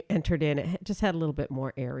 when you entered in, it just had a little bit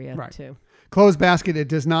more area too. Clothes basket,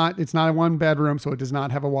 it's not a one bedroom, so it does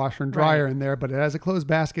not have a washer and dryer in there, but it has a clothes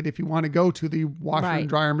basket if you want to go to the washer and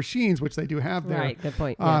dryer machines, which they do have there. Right, good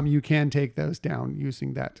point. You can take those down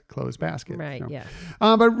using that clothes basket. Right,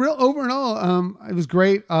 But overall, it was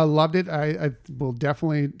great. Loved it. I will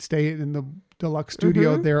definitely stay in the deluxe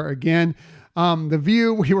studio there again. The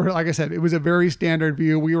view, like I said, it was a very standard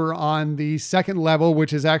view. We were on the second level,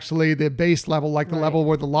 which is actually the base level, like the level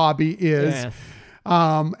where the lobby is.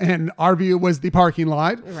 And our view was the parking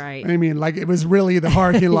lot. Right. I mean, like it was really the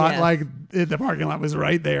parking lot. Yes. Like the parking lot was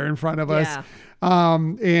right there in front of us. Yeah.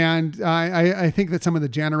 And I think that some of the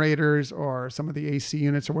generators or some of the AC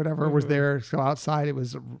units or whatever was there. So outside it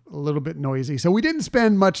was a little bit noisy. So we didn't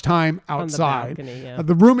spend much time outside. On the balcony, yeah.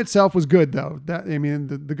 The room itself was good though.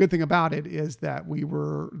 The good thing about it is that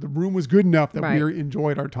the room was good enough that Right. we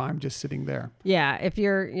enjoyed our time just sitting there. Yeah, if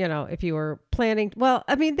you were planning, well,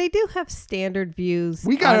 I mean, they do have standard views.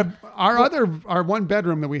 We got our one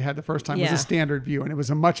bedroom that we had the first time was Yeah. a standard view, and it was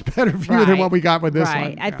a much better view than what we got with this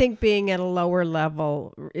right. one. I Yeah. think being at a lower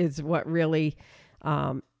level is what really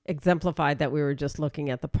exemplified that we were just looking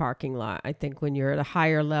at the parking lot. I think when you're at a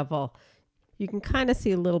higher level, you can kind of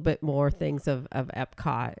see a little bit more things of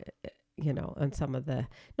Epcot, on some of the,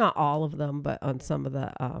 not all of them, but on some of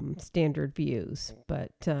the standard views.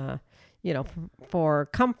 But, for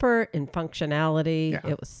comfort and functionality, Yeah.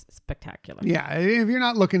 it was spectacular. Yeah, if you're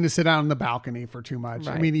not looking to sit out on the balcony for too much,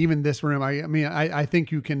 I Right. mean, even this room, I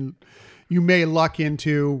think you may luck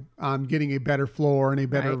into getting a better floor and a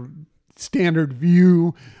better Right. standard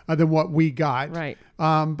view than what we got. Right.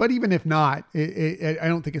 But even if not, I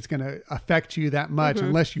don't think it's going to affect you that much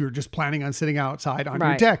unless you're just planning on sitting outside on your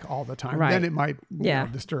Right. deck all the time. Right. Then it might Yeah.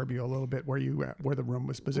 disturb you a little bit where the room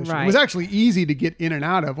was positioned. Right. It was actually easy to get in and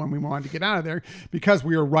out of when we wanted to get out of there because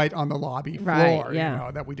we were right on the lobby Right, floor.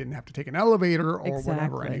 yeah. That we didn't have to take an elevator or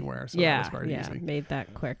whatever Exactly. anywhere. So yeah, that was very easy. made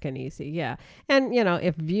that quick and easy. Yeah. And,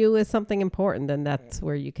 if view is something important, then that's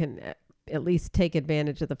where you can at least take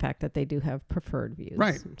advantage of the fact that they do have preferred views.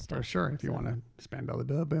 Right, and stuff. for sure. If you want to spend a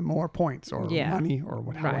little bit more points or Yeah. money or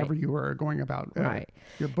however Right. you are going about Right.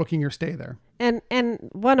 you're booking your stay there. And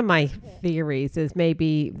one of my theories is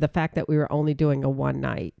maybe the fact that we were only doing a one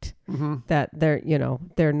night, that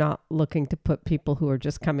they're not looking to put people who are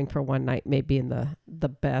just coming for one night maybe in the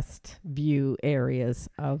best view areas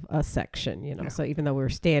of a section, So even though we're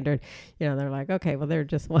standard, they're like, okay, well, they're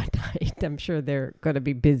just one night. I'm sure they're going to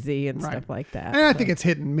be busy and Right. stuff like that. And I think it's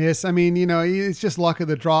hit and miss. I mean, it's just luck of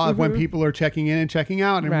the draw of when people are checking in and checking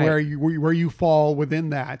out, and Right. where you fall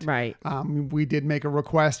within that. Right. We did make a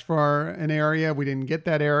request for an area. We didn't get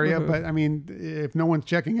that area, but I mean, if no one's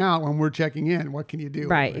checking out when we're checking in, what can you do?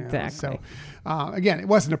 Right, You know? exactly. So, again, it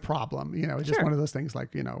wasn't a problem. It's just Sure. one of those things. Like,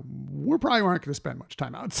 we probably weren't going to spend much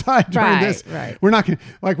time outside during Right, this. right. We're not going to,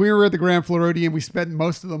 like, we were at the Grand Floridian. We spent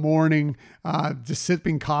most of the morning just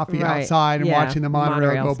sipping coffee Right. outside and Yeah. watching the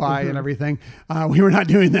monorail go Monorails. by and everything. We were not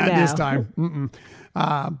doing that this No. time.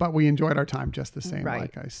 Mm-mm. But we enjoyed our time just the same, Right.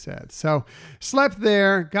 like I said. So slept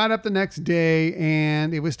there, got up the next day,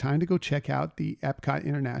 and it was time to go check out the Epcot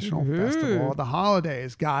International Festival of the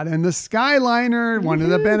Holidays. Got in the Skyliner. One of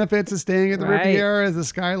the benefits of staying at the Right. Riviera is the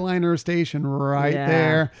Skyliner station right Yeah.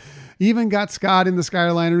 there. Even got Scott in the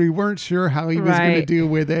Skyliner. We weren't sure how he was going to Right. do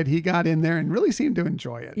with it. He got in there and really seemed to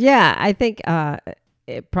enjoy it. Yeah, I think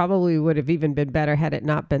it probably would have even been better had it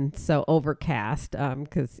not been so overcast,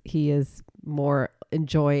 because he is more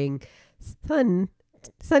enjoying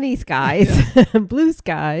sunny skies, blue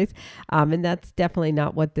skies, and that's definitely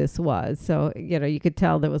not what this was. So, you could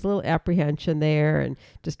tell there was a little apprehension there and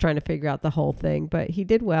just trying to figure out the whole thing. But he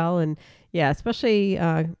did well, and yeah, especially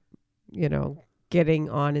getting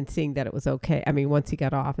on and seeing that it was okay. I mean, once he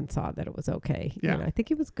got off and saw that it was okay, Yeah. I think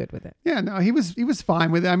he was good with it. Yeah, no, he was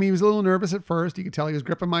fine with it. I mean, he was a little nervous at first. You could tell he was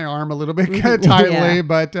gripping my arm a little bit tightly, Yeah.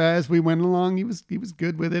 but as we went along, he was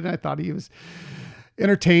good with it. I thought he was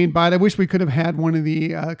entertained by it. I wish we could have had one of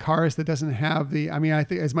the cars that doesn't have the. I mean, I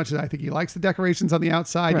think as much as I think he likes the decorations on the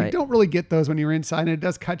outside, you Right. don't really get those when you're inside, and it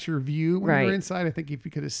does cut your view when Right. you're inside. I think if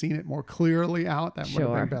you could have seen it more clearly out, that would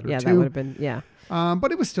have been better Yeah, too. that would have been, yeah.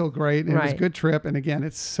 But it was still great. And It was a Right. good trip. And again,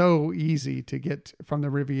 it's so easy to get from the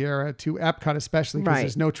Riviera to Epcot, especially because Right.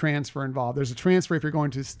 there's no transfer involved. There's a transfer if you're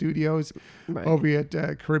going to the studios Right. over at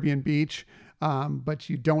Caribbean Beach. But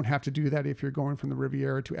you don't have to do that if you're going from the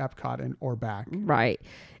Riviera to Epcot or back. Right.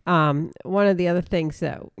 One of the other things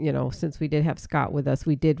that, since we did have Scott with us,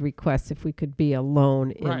 we did request if we could be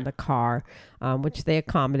alone in Right. the car, which they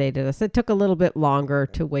accommodated us. It took a little bit longer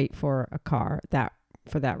to wait for a car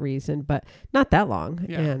for that reason, but not that long.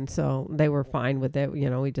 Yeah. And so they were fine with it.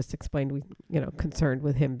 We just explained, concerned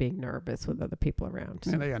with him being nervous with other people around.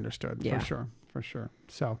 And they understood Yeah. for sure.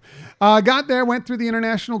 So got there, went through the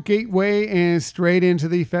International Gateway and straight into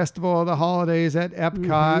the Festival of the Holidays at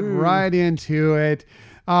Epcot, right into it.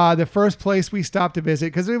 The first place we stopped to visit,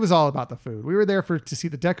 because it was all about the food. We were there to see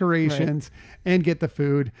the decorations and get the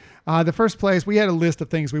food. The first place, we had a list of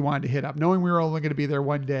things we wanted to hit up, knowing we were only going to be there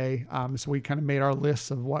one day. So we kind of made our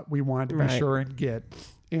lists of what we wanted to be Right. sure and get.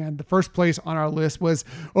 And the first place on our list was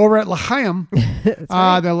over at L'Chaim,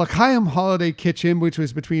 right. the L'Chaim Holiday Kitchen, which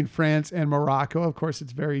was between France and Morocco. Of course,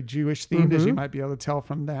 it's very Jewish themed, as you might be able to tell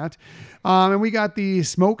from that. And we got the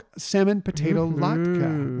smoked salmon potato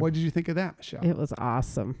latke. What did you think of that, Michelle? It was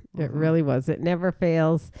awesome. It really was. It never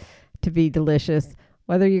fails to be delicious,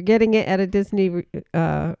 whether you're getting it at a Disney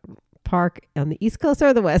park on the East Coast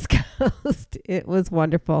or the West Coast. It was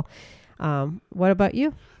wonderful. What about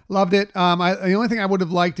you? Loved it. The only thing I would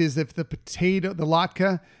have liked is if the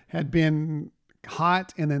latke had been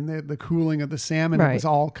hot and then the cooling of the salmon, it was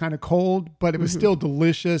all kind of cold, but it was still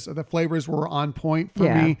delicious. The flavors were on point for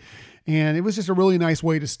me. And it was just a really nice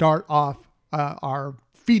way to start off our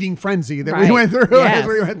feeding frenzy that we went through as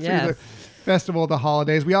we went through the Festival of the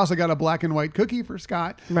Holidays. We also got a black and white cookie for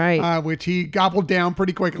Scott, which he gobbled down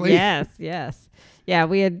pretty quickly. Yes. Yeah,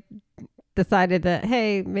 we had decided that,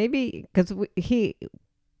 hey, maybe because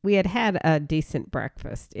we had a decent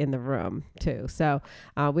breakfast in the room too. So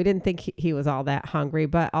we didn't think he was all that hungry,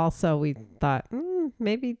 but also we thought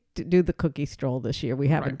maybe do the cookie stroll this year. We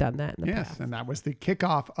haven't done that in the past. And that was the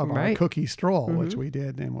kickoff of our cookie stroll, which we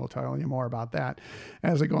did. And we'll tell you more about that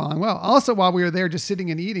as we go on. Well, also while we were there just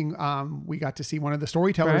sitting and eating, we got to see one of the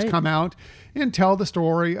storytellers come out and tell the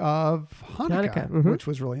story of Hanukkah. Which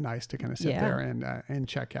was really nice to kind of sit there and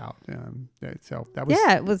check out. So that was,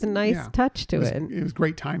 it was a nice touch to it. It was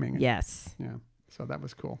great timing. Yes. Yeah. So that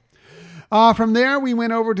was cool. From there, we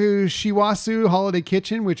went over to Shiwasu Holiday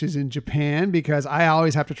Kitchen, which is in Japan, because I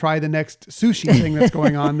always have to try the next sushi thing that's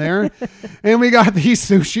going on there. And we got the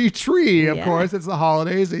sushi tree. Of course, it's the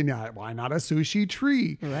holidays. And why not a sushi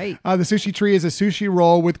tree? Right. The sushi tree is a sushi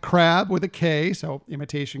roll with crab with a K, so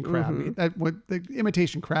imitation crab meat. What the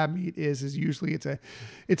imitation crab meat is usually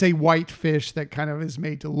it's a white fish that kind of is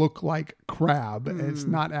made to look like crab. It's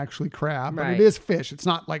not actually crab, but it is fish. It's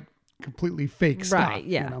not like completely fake stuff. Right,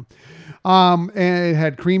 yeah. You know? And it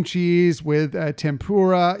had cream cheese with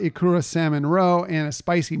tempura, ikura salmon roe, and a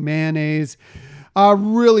spicy mayonnaise.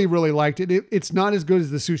 Really, really liked it. It's not as good as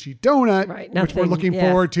the sushi donut, which we're looking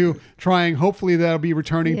forward to trying. Hopefully that'll be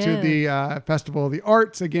returning to the Festival of the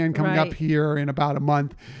Arts again, coming up here in about a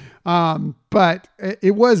month. But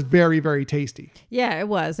it was very, very tasty. Yeah, it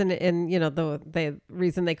was. And you know, the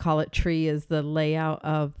reason they call it tree is the layout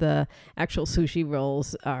of the actual sushi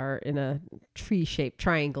rolls are in a tree shape,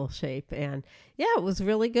 triangle shape. And yeah, it was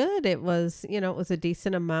really good. It was, it was a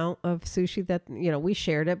decent amount of sushi that, we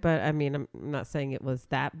shared it, but I mean, I'm not saying it was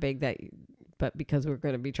that big but because we're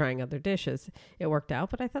going to be trying other dishes, it worked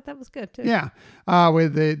out, but I thought that was good too. Yeah.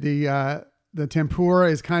 With the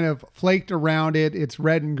tempura is kind of flaked around it. It's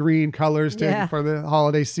red and green colors for the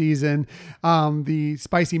holiday season. The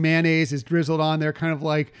spicy mayonnaise is drizzled on there, kind of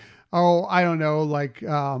like, I don't know, like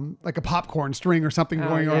a popcorn string or something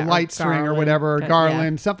or light string or whatever, or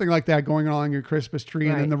garland, something like that going on your Christmas tree.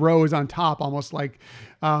 And then the rose on top, almost like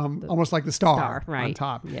the star on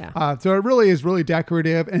top. Yeah. So it really is really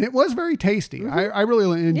decorative, and it was very tasty. I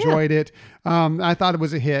really enjoyed it. I thought it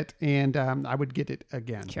was a hit, and I would get it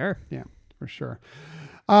again. Sure. Yeah. For sure.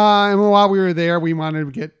 And while we were there, we wanted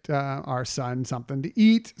to get our son something to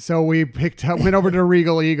eat. So we went over to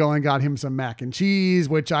Regal Eagle and got him some mac and cheese,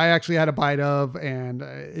 which I actually had a bite of. And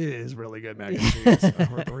it is really good mac and cheese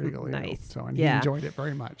with the Regal Eagle. Nice. So he enjoyed it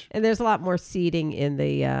very much. And there's a lot more seating in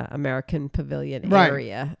the American Pavilion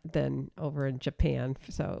area than over in Japan.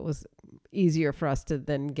 So it was easier for us to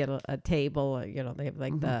then get a table. They have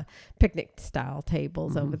like the picnic style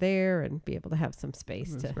tables over there and be able to have some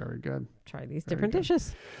space to very good. Try these different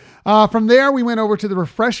dishes. From there, we went over to the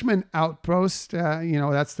refreshment outpost.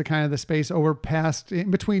 That's the kind of the space over past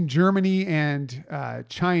in between Germany and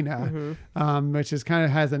China, which is kind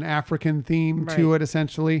of has an African theme to it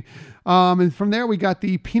essentially. And from there, we got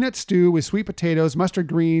the peanut stew with sweet potatoes, mustard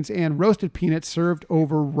greens, and roasted peanuts served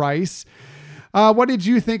over rice. What did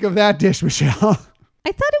you think of that dish, Michelle?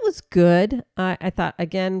 I thought it was good. I thought,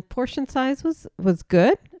 again, portion size was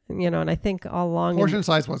good. And I think all along portion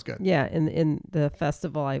size was good. Yeah, in the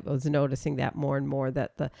festival, I was noticing that more and more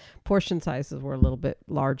that the portion sizes were a little bit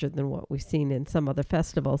larger than what we've seen in some other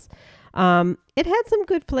festivals. It had some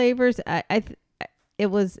good flavors. It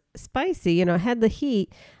was spicy, it had the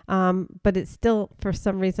heat, but it still, for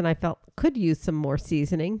some reason, I felt could use some more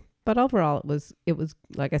seasoning. But overall, it was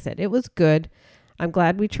like I said, it was good. I'm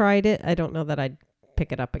glad we tried it. I don't know that I'd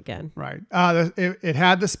pick it up again. Right. It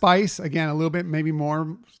had the spice, again, a little bit, maybe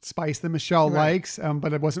more spice than Michelle likes,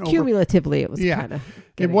 but it wasn't cumulatively. It was kind of.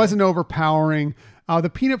 It wasn't overpowering.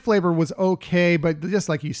 The peanut flavor was okay, but just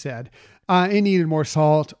like you said, it needed more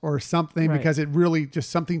salt or something because it really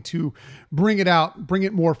just something to bring it out, bring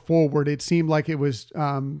it more forward. It seemed like it was.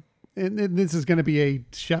 and this is going to be a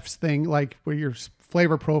chef's thing, like where your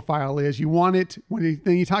flavor profile is. You want it when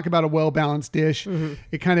you talk about a well-balanced dish,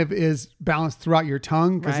 it kind of is balanced throughout your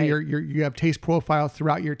tongue because Right. you have taste profile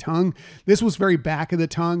throughout your tongue. This was very back of the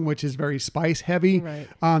tongue, which is very spice heavy. Right.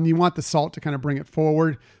 You want the salt to kind of bring it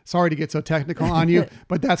forward. Sorry to get so technical on you,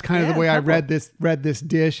 but that's kind of Yeah, the way I couple. read this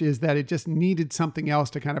dish, is that it just needed something else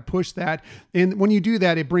to kind of push that. And when you do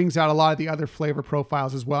that, it brings out a lot of the other flavor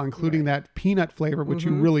profiles as well, including that peanut flavor, which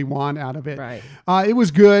you really want out of it. Right. It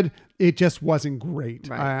was good. It just wasn't great.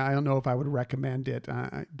 Right. I don't know if I would recommend it,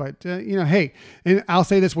 but hey, and I'll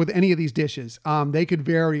say this with any of these dishes, they could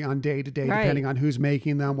vary on day to day Right. depending on who's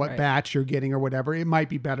making them, what Right. batch you're getting or whatever. It might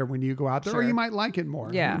be better when you go out there, or Sure. you might like it more.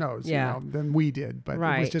 Yeah. Who knows? Yeah. Than we did, but it was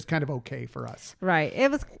Right. just kind of okay for us. Right. It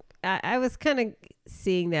was. I was kind of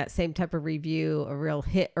seeing that same type of review, a real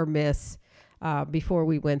hit or miss, before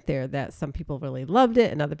we went there. That some people really loved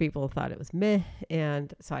it, and other people thought it was meh.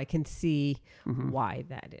 And so I can see why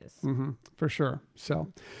that is. For sure.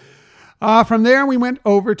 So from there, we went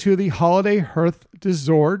over to the Holiday Hearth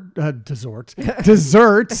desserts,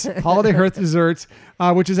 Holiday Hearth Desserts,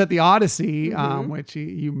 which is at the Odyssey, which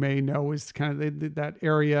you may know is kind of that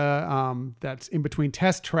area that's in between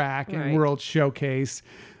Test Track and Right. World Showcase.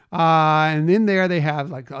 And in there, they have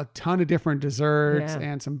like a ton of different desserts Yeah.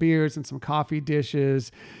 and some beers and some coffee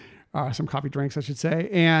dishes. Some coffee drinks, I should say.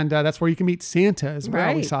 And that's where you can meet Santa as well.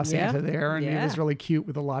 We Right. saw Santa Yeah. there, and it Yeah. was really cute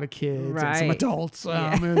with a lot of kids and some Right. adults.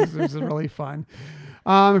 It was really fun.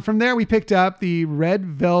 And from there, we picked up the red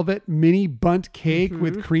velvet mini bundt cake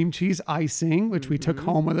with cream cheese icing, which we took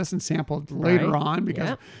home with us and sampled later Right. on because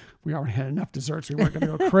Yep. we already had enough desserts. We weren't going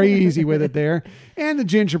to go crazy with it there. And the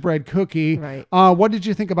gingerbread cookie. Right. What did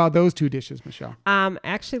you think about those two dishes, Michelle?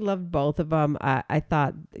 Actually loved both of them. I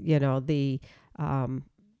thought,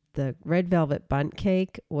 the red velvet bundt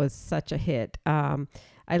cake was such a hit.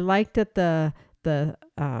 I liked that the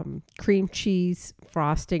cream cheese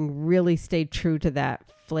frosting really stayed true to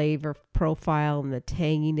that flavor profile and the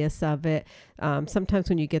tanginess of it. Sometimes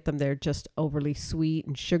when you get them, they're just overly sweet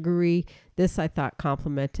and sugary. This I thought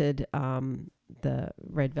complemented the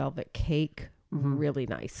red velvet cake really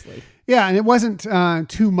nicely. Yeah, and it wasn't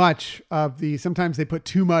too much of sometimes they put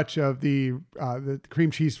too much of the cream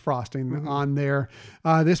cheese frosting on there.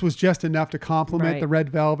 This was just enough to complement Right. the red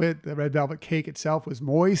velvet. The red velvet cake itself was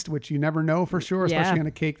moist, which you never know for sure, especially Yeah. on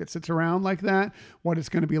a cake that sits around like that, what it's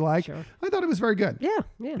going to be like. Sure. I thought it was very good.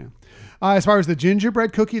 Yeah. As far as the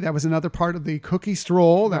gingerbread cookie, that was another part of the cookie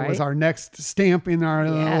stroll. That was Right. our next stamp in our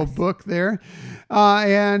little Yes. book there.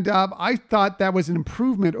 And I thought that was an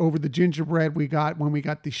improvement over the gingerbread we got when we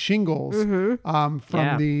got the shingles from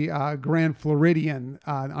Yeah. the Grand Floridian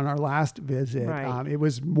on our last visit. Right. It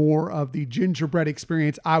was more of the gingerbread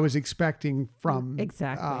experience I was expecting from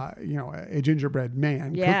Exactly. a gingerbread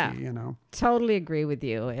man Yeah. cookie, Totally agree with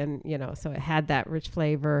you. And, so it had that rich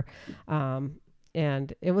flavor.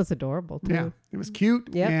 And it was adorable too. Yeah, it was cute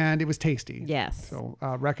Yep. and it was tasty. Yes. So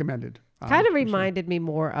recommended. Kind of for sure. reminded me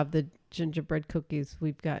more of the gingerbread cookies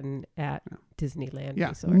we've gotten at Disneyland Yeah,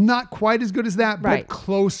 Resort. not quite as good as that, Right. but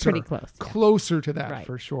closer. Pretty close, yeah. Closer to that Right.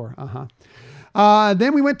 for sure.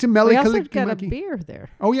 Then we went to We Mele also got a Kalikimaki. beer there.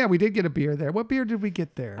 Oh yeah, we did get a beer there. What beer did we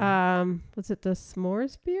get there? Was it the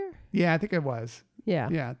s'mores beer? Yeah, I think it was. Yeah.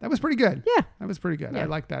 Yeah, that was pretty good. Yeah. That was pretty good. I Yeah.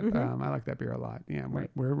 like that. I like that beer a lot. Yeah,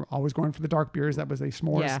 Right. we're always going for the dark beers. That was a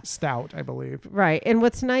s'mores Yeah. stout, I believe. Right. And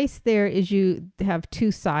what's nice there is you have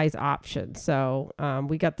two size options. So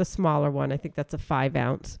we got the smaller one. I think that's a 5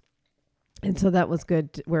 ounce. And so that was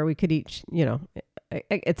good where we could each,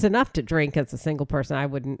 it's enough to drink as a single person. I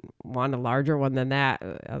wouldn't want a larger one than that,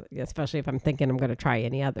 especially if I'm thinking I'm going to try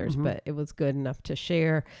any others. But it was good enough to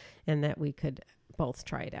share and that we could both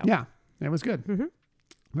try it out. Yeah, it was good.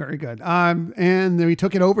 Very good. And then we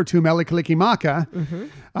took it over to Mele Kalikimaka,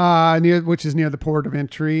 which is near the port of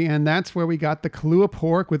entry. And that's where we got the Kahlua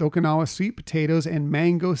pork with Okinawa sweet potatoes and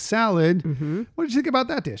mango salad. What did you think about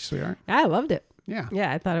that dish, sweetheart? I loved it. Yeah.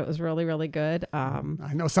 Yeah, I thought it was really, really good. I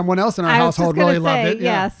know someone else in our I was just household gonna really loved say, it.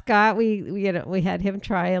 Yeah, Scott, we had him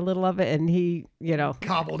try a little of it and he,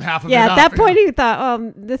 Cobbled half of it yeah, up. at that point he thought,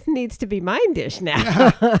 this needs to be my dish now.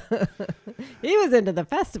 He was into the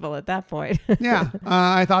festival at that point. Yeah.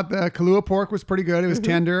 I thought the Kahlua pork was pretty good. It was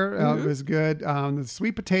tender. It was good. The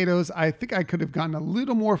sweet potatoes, I think I could have gotten a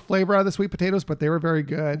little more flavor out of the sweet potatoes, but they were very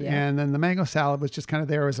good. Yeah. And then the mango salad was just kind of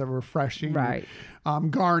there as a refreshing Right.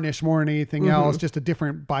 garnish more than anything else. just a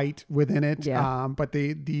different bite within it. Yeah. But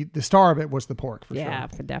the star of it was the pork for Yeah,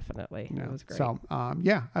 sure. definitely. Yeah. It was great. So,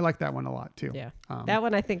 yeah, I like that one a lot too. Yeah. That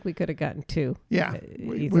one I think we could have gotten too. Yeah.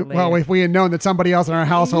 Easily. Well, if we had known that somebody else in our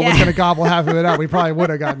household was Yeah. going to gobble half of it up, we probably would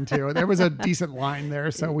have gotten two. There was a decent line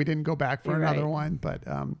there, so we didn't go back for You're another right. one, but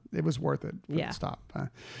it was worth it for Yeah. the stop.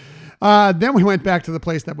 Then we went back to the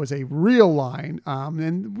place that was a real line,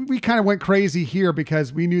 and we kind of went crazy here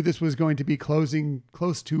because we knew this was going to be close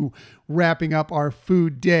to wrapping up our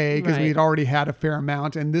food day because we Right. had already had a fair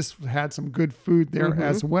amount, and this had some good food there Mm-hmm.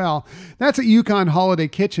 as well. That's at Yukon Holiday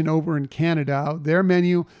Kitchen over in Canada. Their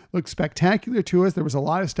menu looked spectacular to us. There was a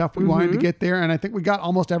lot of stuff we wanted to Mm-hmm. get there, and I think we got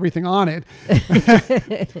almost everything on it.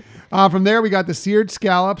 From there, we got the seared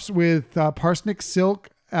scallops with parsnip silk,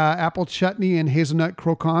 apple chutney, and hazelnut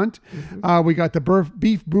croquant. We got the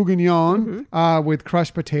beef bourguignon with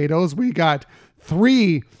crushed potatoes. We got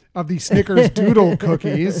 3 of the Snickers Doodle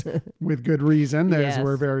cookies with good reason. Those Yes.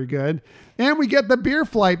 were very good. And we get the beer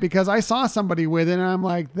flight because I saw somebody with it and I'm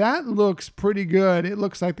like, that looks pretty good. It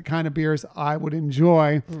looks like the kind of beers I would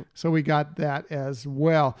enjoy. So we got that as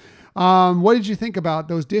well. What did you think about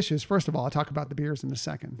those dishes? First of all, I'll talk about the beers in a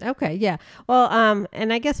second. Okay, yeah. Well,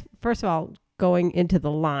 and I guess first of all, going into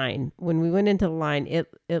the line, when we went into the line,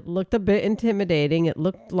 it looked a bit intimidating. It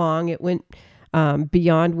looked long. It went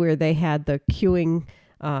beyond where they had the queuing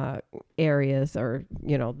areas, or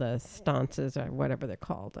the stances, or whatever they're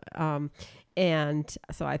called. And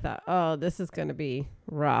so I thought, oh, this is going to be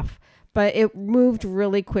rough. But it moved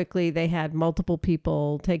really quickly. They had multiple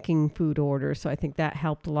people taking food orders, so I think that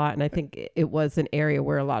helped a lot. And I think it was an area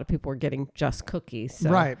where a lot of people were getting just cookies.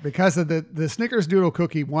 So. Right, because of the Snickers Doodle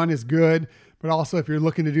cookie, one is good, but also if you're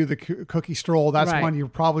looking to do the cookie stroll, that's Right. one you're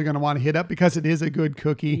probably going to want to hit up because it is a good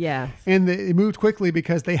cookie. Yes. And it moved quickly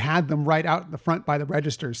because they had them right out in the front by the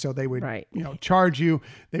registers, so they would Right. charge you.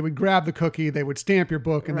 They would grab the cookie, they would stamp your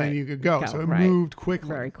book, and then Right. you could go. Go, So it right. moved quickly.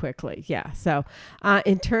 Very quickly, yeah. So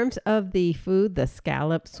in terms of the food, the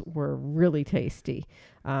scallops were really tasty.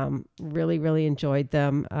 Really, really enjoyed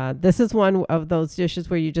them. This is one of those dishes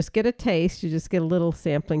where you just get a taste, you just get a little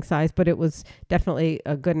sampling size, but it was definitely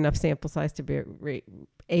a good enough sample size to be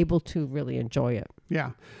able to really enjoy it.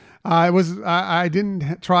 Yeah. It was. I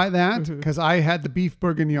didn't try that because I had the beef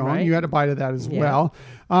bourguignon. Right. You had a bite of that as Yeah. well.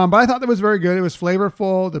 But I thought that was very good. It was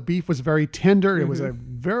flavorful. The beef was very tender. It was a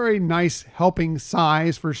very nice helping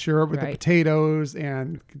size for sure with the Right. potatoes,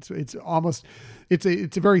 and it's almost it's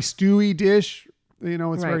a very stewy dish.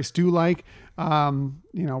 It's very Right. stew-like. They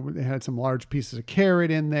had some large pieces of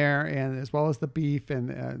carrot in there, and as well as the beef,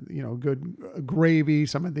 and good gravy,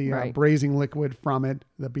 some of the Right. braising liquid from it,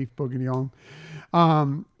 the beef bourguignon.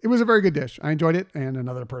 It was a very good dish. I enjoyed it, and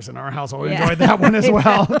another person in our household Yeah. enjoyed that one as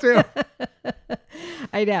well too.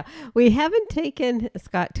 I know. We haven't taken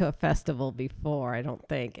Scott to a festival before, I don't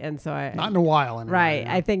think. And so Not in a while, anyway. right.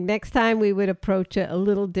 I think next time we would approach it a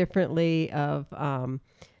little differently of,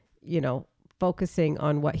 focusing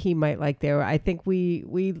on what he might like there. I think we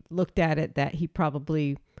looked at it that he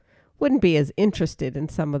probably wouldn't be as interested in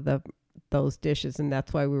some of those dishes, and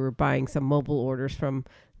that's why we were buying some mobile orders from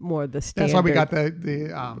more of the standard. That's why we got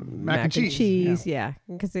the mac and cheese. Yeah,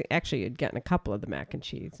 because actually you'd gotten a couple of the mac and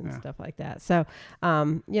cheese and Yeah. stuff like that. So,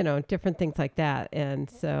 different things like that. And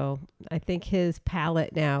so I think his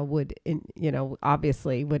palate now would,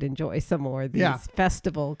 obviously would enjoy some more of these Yeah.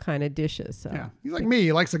 festival kind of dishes. So. Yeah, he's like me.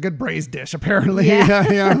 He likes a good braised dish, apparently.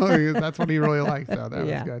 Yeah. That's what he really likes. So that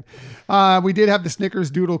Yeah. was good. We did have the Snickers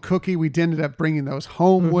Doodle cookie. We ended up bringing those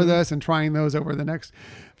home with us and trying those over the next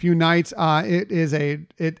few nights.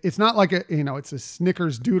 It's not like it's a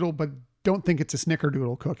Snickers Doodle, but don't think it's a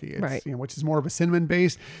Snickerdoodle cookie. It's, Right. Which is more of a cinnamon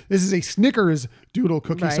base. This is a Snickers Doodle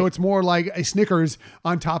cookie, so Right. it's more like a Snickers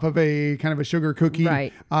on top of a kind of a sugar cookie.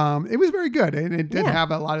 Right. It was very good, and it did Yeah.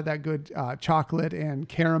 have a lot of that good chocolate and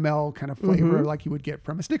caramel kind of flavor like you would get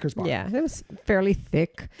from a Snickers bar. Yeah, it was fairly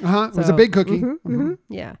thick. It was a So- big cookie.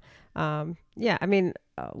 Yeah. I mean,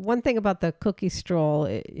 one thing about the cookie stroll,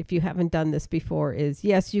 if you haven't done this before, is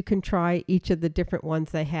yes, you can try each of the different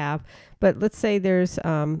ones they have. But let's say there's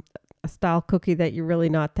a style cookie that you're really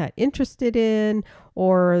not that interested in,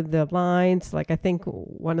 or the lines. Like I think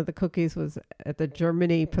one of the cookies was at the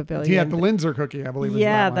Germany pavilion. Yeah, the Linzer cookie, I believe.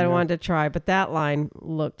 Yeah, was that I one, wanted to try, but that line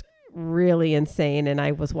looked really insane, and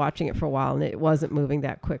I was watching it for a while, and it wasn't moving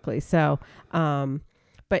that quickly. So,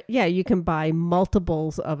 But yeah, you can buy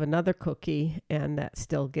multiples of another cookie, and that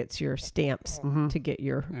still gets your stamps to get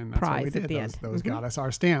your And that's prize what we at did. the Those, end. those got us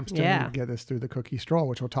our stamps to Yeah. get us through the cookie stroll,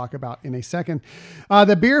 which we'll talk about in a second.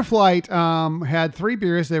 The beer flight had 3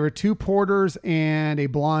 beers. There were 2 porters and a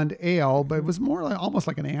blonde ale, but it was more like almost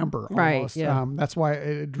like an amber. Right, Almost. yeah. That's why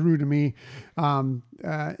it drew to me. What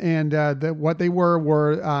they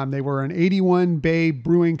were they were an 81 Bay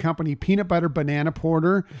Brewing Company peanut butter banana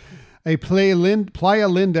porter, a Playa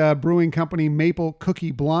Linda Brewing Company maple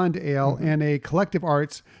cookie blonde ale, and a Collective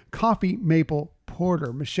Arts coffee maple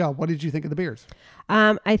porter. Michelle, what did you think of the beers?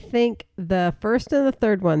 I think the first and the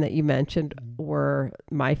third one that you mentioned were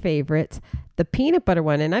my favorites. The peanut butter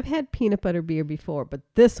one, and I've had peanut butter beer before, but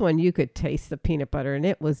this one you could taste the peanut butter, and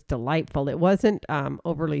it was delightful. It wasn't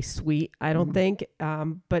overly sweet, I don't think,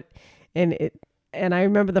 and I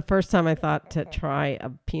remember the first time I thought to try a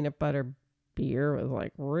peanut butter beer was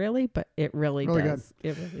like, really? But it really does.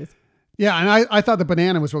 It really is. Yeah, and I thought the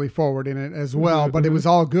banana was really forward in it as well, but it was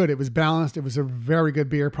all good. It was balanced. It was a very good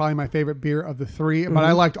beer, probably my favorite beer of the 3, but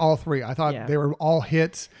I liked all 3. I thought they were all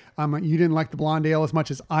hits. You didn't like the blonde ale as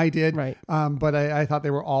much as I did, right? But I thought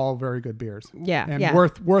they were all very good beers. Yeah, and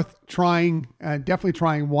worth trying. Definitely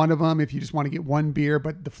trying one of them if you just want to get one beer.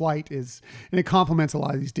 But the flight is, and it complements a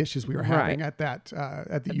lot of these dishes we were having at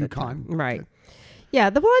the Yukon. Right. Yeah,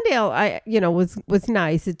 the blonde ale, was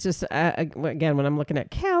nice. It's just, again, when I'm looking at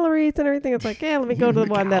calories and everything, it's like, yeah, let me go to the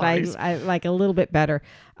one that I like a little bit better.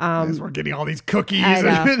 As we're getting all these cookies I and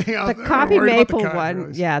know. everything else. The coffee maple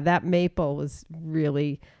one, that maple was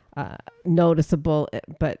really noticeable,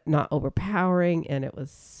 but not overpowering, and it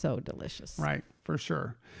was so delicious. Right, for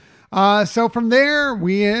sure. So from there,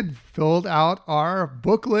 we had filled out our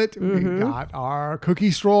booklet. We got our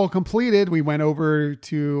cookie stroll completed. We went over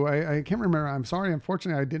to, I can't remember. I'm sorry.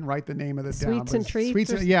 Unfortunately, I didn't write the name of the Sweets and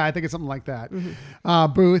Treats. Yeah, I think it's something like that.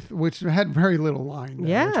 Booth, which had very little line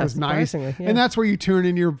there, which was nice. Yeah. And that's where you turn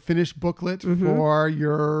in your finished booklet for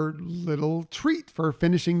your little treat for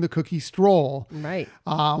finishing the cookie stroll. Right.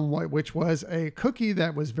 Which was a cookie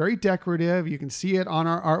that was very decorative. You can see it on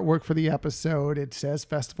our artwork for the episode. It says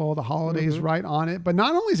Festival of the Holidays right on it. But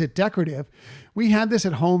not only is it decorative, we had this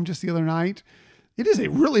at home just the other night. It is a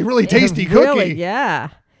really, really tasty cookie. Yeah.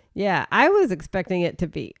 Yeah. I was expecting it to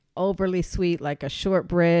be overly sweet, like a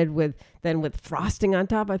shortbread with frosting on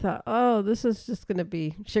top. I thought, oh, this is just going to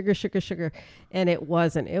be sugar, sugar, sugar. And it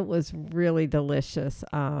wasn't. It was really delicious.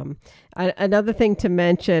 Another thing to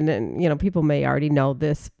mention, and people may already know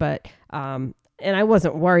this, but and I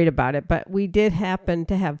wasn't worried about it, but we did happen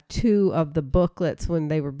to have 2 of the booklets when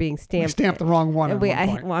they were being stamped. We stamped the wrong one.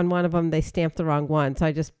 On one of them, they stamped the wrong one. So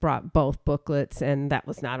I just brought both booklets, and that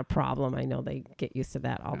was not a problem. I know they get used to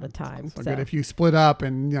that all the time. So good if you split up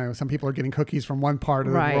and, some people are getting cookies from one part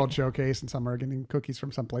of the World Showcase and some are getting cookies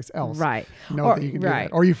from someplace else. Right. Know that you can do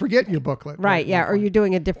that. Or you forget your booklet. Right. Yeah. Or you're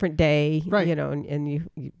doing a different day, right. And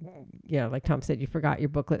you, like Tom said, you forgot your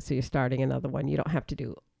booklet. So you're starting another one. You don't have to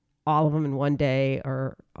do all of them in one day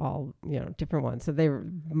or all, different ones. So they were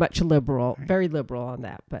very liberal on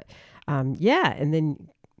that. But and then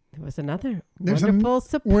there was another wonderful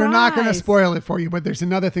surprise. We're not going to spoil it for you, but there's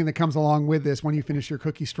another thing that comes along with this when you finish your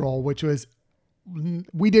cookie stroll, which was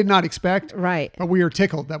we did not expect, right? But we were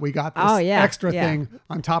tickled that we got this extra thing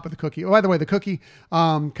on top of the cookie. Oh, by the way, the cookie,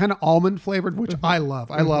 kind of almond flavored, which I love.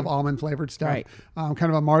 I love almond flavored stuff. Right. Kind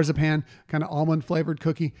of a marzipan, kind of almond flavored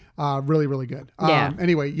cookie. Really, really good. Yeah.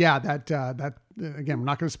 Anyway, that again, we're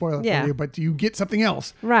not going to spoil it for you, but you get something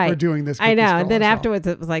else for doing this. I know. And then afterwards,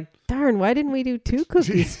 it was like, darn, why didn't we do 2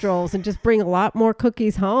 cookie strolls and just bring a lot more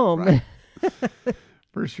cookies home? Right.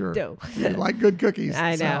 For sure. We like good cookies.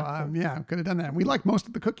 I know. So, could have done that. We like most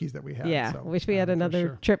of the cookies that we had. Yeah. So, wish we had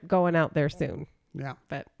another trip going out there soon. Yeah.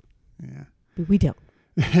 But yeah, we don't.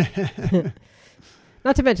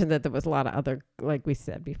 Not to mention that there was a lot of other, like we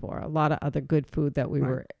said before, a lot of other good food that we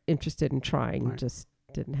were interested in trying. Just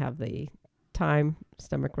didn't have the time,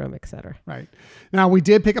 stomach room, etc. Right. Now, we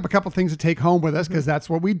did pick up a couple things to take home with us because that's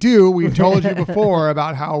what we do. We've told you before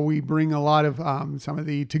about how we bring a lot of some of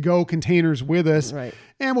the to-go containers with us. Right.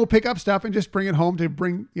 And we'll pick up stuff and just bring it home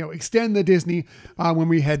to extend the Disney when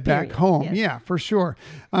we head back home. Yes. Yeah, for sure.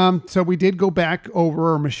 So we did go back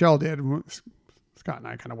over, or Michelle did. Scott and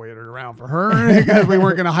I kind of waited around for her because we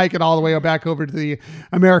weren't going to hike it all the way back over to the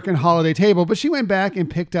American holiday table. But she went back and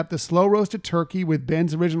picked up the slow roasted turkey with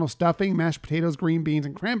Ben's original stuffing, mashed potatoes, green beans,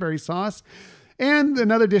 and cranberry sauce. And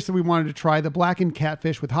another dish that we wanted to try, the blackened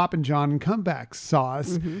catfish with Hoppin' John and comeback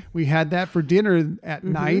sauce. We had that for dinner at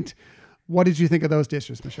night. What did you think of those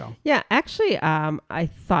dishes, Michelle? Yeah, actually, I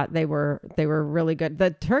thought they were really good.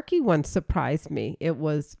 The turkey one surprised me. It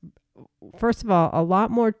was first of all, a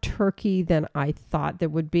lot more turkey than I thought there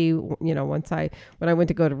would be. You know, when I went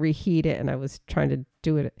to go to reheat it, and I was trying to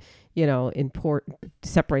do it, you know,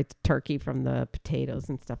 separate the turkey from the potatoes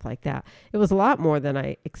and stuff like that. It was a lot more than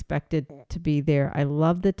I expected to be there. I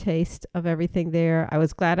love the taste of everything there. I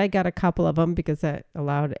was glad I got a couple of them because that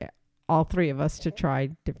allowed all three of us to try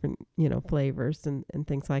different, you know, flavors and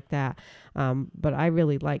things like that. But I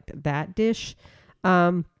really liked that dish.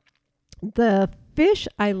 The fish,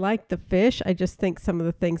 I liked the fish. I just think some of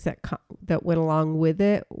the things that went along with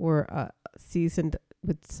it were seasoned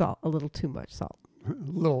with salt, a little too much salt. A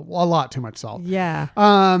lot too much salt. Yeah.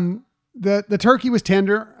 The turkey was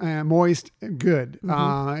tender, moist, good.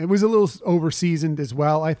 Mm-hmm. It was a little over seasoned as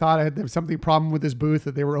well. I thought there was something problem with this booth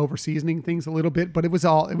that they were over seasoning things a little bit, but it was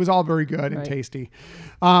all very good and tasty.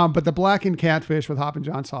 But the blackened catfish with Hoppin'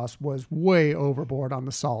 John sauce was way overboard on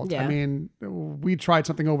the salt. Yeah. I mean, we tried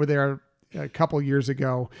something over there a couple years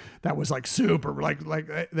ago that was like super, like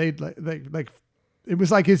it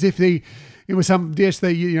was like as if it was some dish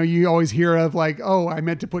that you always hear of, like, oh, I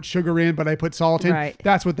meant to put sugar in, but I put salt in. Right.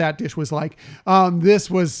 That's what that dish was like. This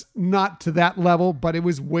was not to that level, but it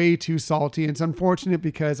was way too salty. And it's unfortunate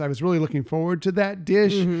because I was really looking forward to that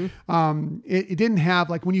dish. Mm-hmm. It didn't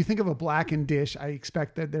have, like, when you think of a blackened dish, I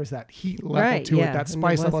expect that there's that heat level to it, that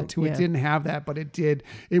spice level to it. Didn't have that, but it did.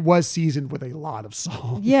 It was seasoned with a lot of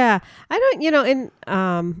salt. Yeah. I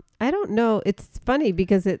don't know. It's funny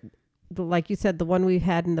because like you said, the one we've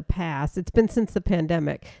had in the past, it's been since the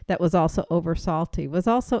pandemic, that was also over salty, was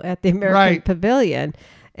also at the American Pavilion.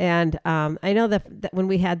 And I know that when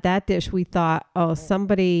we had that dish, we thought, oh,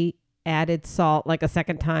 somebody added salt like a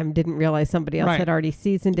second time, didn't realize somebody else had already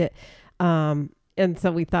seasoned it. And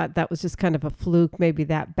so we thought that was just kind of a fluke, maybe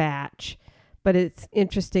that batch. But it's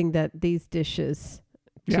interesting that these dishes,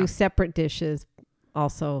 two separate dishes,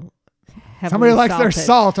 also somebody likes salted. their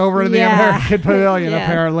salt over in the American Pavilion,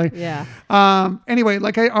 apparently. Yeah. Anyway,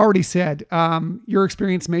 like I already said, your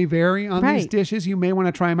experience may vary on these dishes. You may want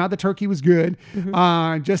to try them out. The turkey was good.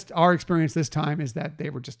 Mm-hmm. Just our experience this time is that they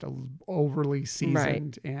were just overly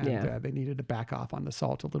seasoned, and they needed to back off on the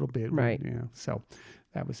salt a little bit. Right. So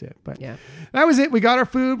that was it. But that was it. We got our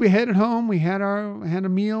food. We headed home. We had a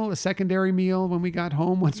meal, a secondary meal when we got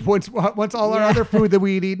home. Once all our other food that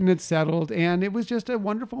we'd eaten had settled, and it was just a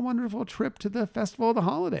wonderful, wonderful trip to the Festival of the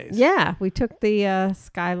Holidays. Yeah, we took the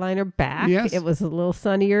Skyliner back. Yes. It was a little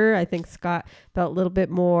sunnier. I think Scott felt a little bit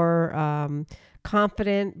more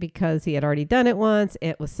confident because he had already done it once.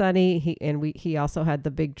 It was sunny. He also had the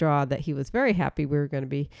big draw that he was very happy we were going to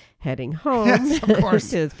be heading home. Yes, of course.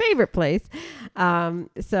 To his favorite place.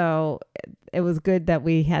 So it was good that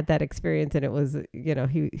we had that experience, and it was,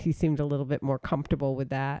 he seemed a little bit more comfortable with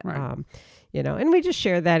that. Right. And we just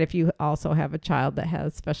share that if you also have a child that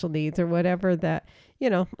has special needs or whatever, that,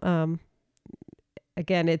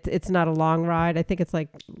 again, it's not a long ride. I think it's like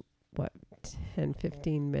 10,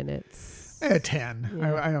 15 minutes. 10.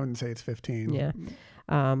 Yeah. I wouldn't say it's 15. Yeah.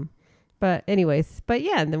 But anyways,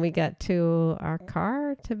 and then we got to our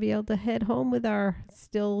car to be able to head home with our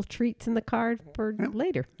still treats in the car for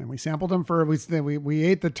later. And we sampled them we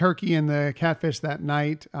ate the turkey and the catfish that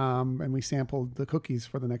night. And we sampled the cookies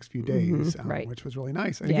for the next few days, which was really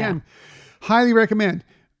nice. And again, highly recommend.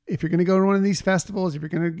 If you're going to go to one of these festivals, there's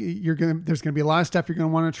going to be a lot of stuff you're going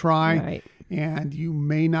to want to try, and you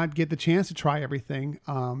may not get the chance to try everything.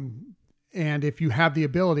 And if you have the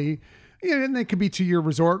ability, and it could be to your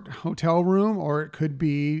resort hotel room, or it could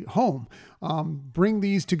be home. Bring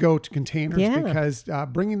these to go to containers, because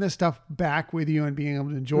bringing this stuff back with you and being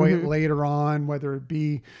able to enjoy it later on, whether it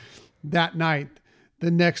be that night,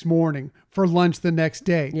 the next morning, for lunch the next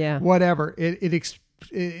day, whatever, it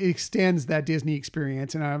extends that Disney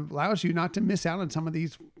experience and allows you not to miss out on some of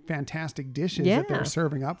these fantastic dishes that they're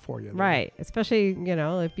serving up for you. Right. Especially,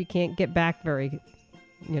 if you can't get back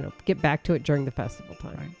get back to it during the festival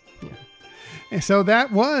time. Right. Yeah. And so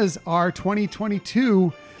that was our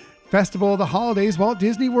 2022 Festival of the Holidays Walt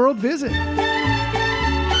Disney World visit.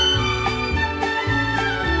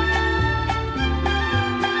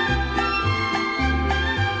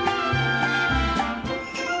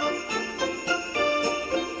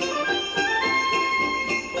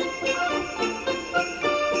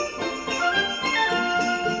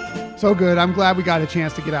 So good. I'm glad we got a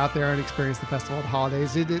chance to get out there and experience the Festival of the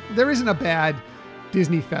Holidays. There isn't a bad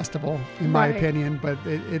Disney festival, in my Right. opinion, but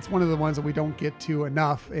it's one of the ones that we don't get to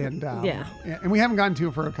enough, and we haven't gotten to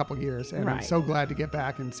it for a couple years, and I'm Right. so glad to get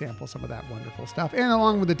back and sample some of that wonderful stuff, and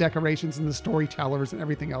along with the decorations and the storytellers and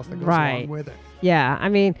everything else that goes Right. along with it. Yeah, I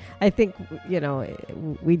mean, I think,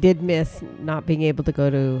 we did miss not being able to go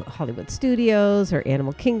to Hollywood Studios or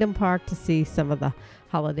Animal Kingdom Park to see some of the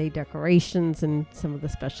holiday decorations and some of the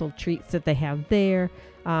special treats that they have there.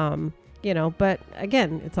 But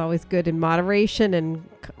again, it's always good in moderation and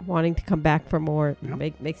wanting to come back for more.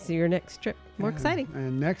 Yep. Makes your next trip more exciting.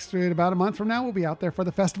 And next, in about a month from now, we'll be out there for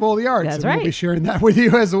the Festival of the Arts. That's and We'll be right. sharing that with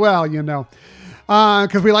you as well,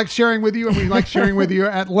 because we like sharing with you, and we like sharing with you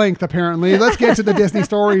at length, apparently. Let's get to the Disney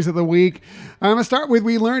stories of the week. I'm going to start with,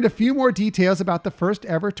 we learned a few more details about the first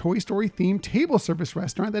ever Toy Story themed table service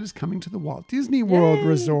restaurant that is coming to the Walt Disney World Yay.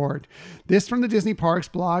 Resort. This from the Disney Parks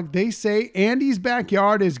blog. They say Andy's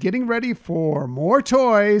Backyard is getting ready for more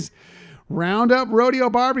toys. Roundup Rodeo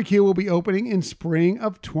Barbecue will be opening in spring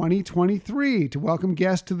of 2023 to welcome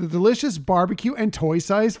guests to the delicious barbecue and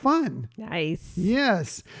toy-sized fun. Nice.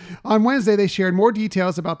 Yes. On Wednesday, they shared more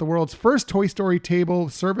details about the world's first Toy Story table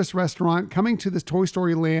service restaurant coming to this Toy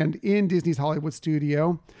Story land in Disney's Hollywood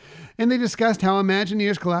studio. And they discussed how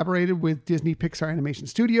Imagineers collaborated with Disney Pixar Animation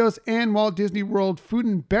Studios and Walt Disney World Food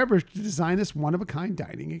and Beverage to design this one-of-a-kind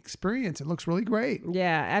dining experience. It looks really great.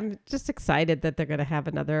 Yeah, I'm just excited that they're going to have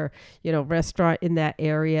another, restaurant in that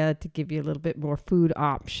area to give you a little bit more food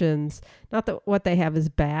options. Not that what they have is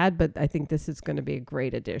bad, but I think this is going to be a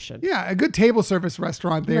great addition. Yeah, a good table service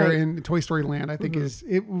restaurant there Right. in Toy Story Land, I think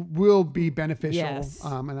it will be beneficial. Yes.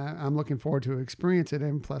 And I'm looking forward to experience it.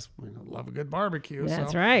 And plus, love a good barbecue.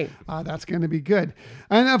 That's so, right. That's going to be good.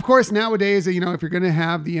 And of course, nowadays, if you're going to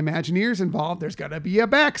have the Imagineers involved, there's got to be a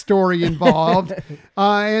backstory involved.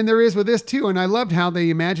 And there is with this too. And I loved how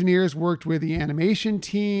the Imagineers worked with the animation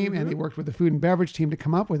team and they worked with the food and beverage team to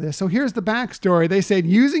come up with this. So here's the backstory. They said,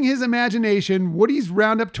 using his imagination, Woody's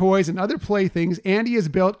Roundup toys, and other playthings, Andy has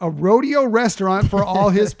built a rodeo restaurant for all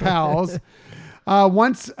his pals.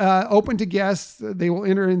 Once open to guests, they will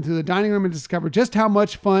enter into the dining room and discover just how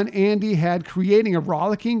much fun Andy had creating a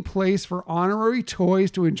rollicking place for honorary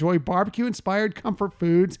toys to enjoy barbecue-inspired comfort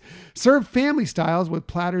foods, served family styles with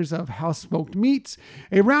platters of house-smoked meats,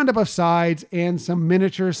 a roundup of sides, and some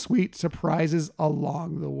miniature sweet surprises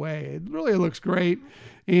along the way. It really looks great.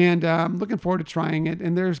 And looking forward to trying it.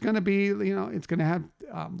 And there's going to be, it's going to have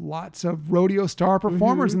lots of rodeo star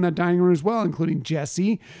performers in that dining room as well, including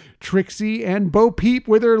Jessie, Trixie, and Bo Peep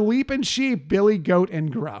with her leaping sheep, Billy Goat,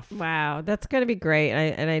 and Gruff. Wow, that's going to be great.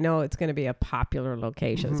 And I know it's going to be a popular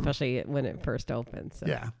location, especially when it first opens. So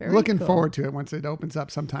Yeah, very looking cool. forward to it once it opens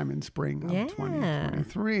up sometime in spring of Yeah.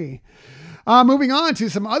 2023. Moving on to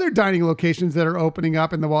some other dining locations that are opening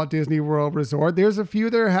up in the Walt Disney World Resort. There's a few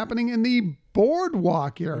that are happening in the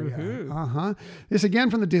Boardwalk area. This again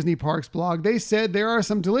from the Disney Parks blog. They said there are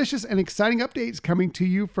some delicious and exciting updates coming to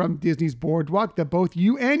you from Disney's Boardwalk that both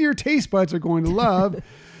you and your taste buds are going to love.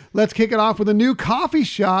 Let's kick it off with a new coffee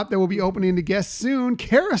shop that will be opening to guests soon,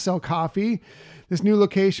 Carousel Coffee. This new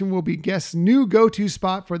location will be guests' new go-to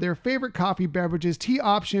spot for their favorite coffee beverages, tea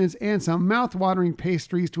options, and some mouth-watering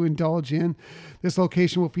pastries to indulge in. This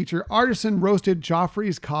location will feature artisan roasted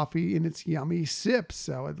Joffrey's coffee in its yummy sips.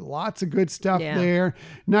 So lots of good stuff there.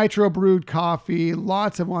 Nitro brewed coffee,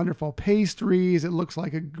 lots of wonderful pastries. It looks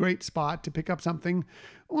like a great spot to pick up something,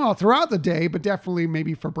 well, throughout the day, but definitely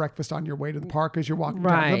maybe for breakfast on your way to the park as you're walking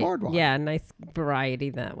down the boardwalk. Yeah, nice variety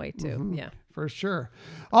that way too. Yeah. For sure.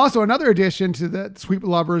 Also, another addition to that sweet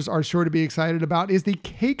lovers are sure to be excited about is the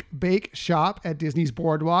Cake Bake Shop at Disney's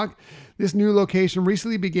Boardwalk. This new location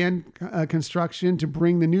recently began construction to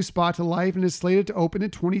bring the new spot to life and is slated to open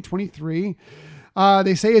in 2023.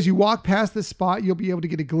 They say as you walk past this spot, you'll be able to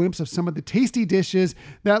get a glimpse of some of the tasty dishes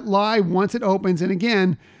that lie once it opens. And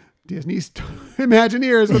again, Disney's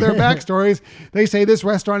Imagineers with their backstories. They say this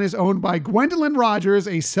restaurant is owned by Gwendolyn Rogers,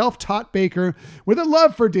 a self-taught baker with a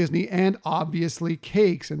love for Disney and obviously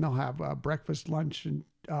cakes. And they'll have breakfast, lunch, and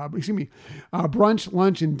brunch,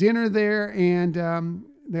 lunch, and dinner there. And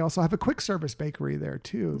they also have a quick service bakery there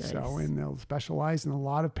too. Nice. So, and they'll specialize in a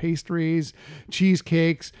lot of pastries,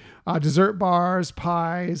 cheesecakes, dessert bars,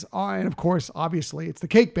 pies, and of course, obviously, it's the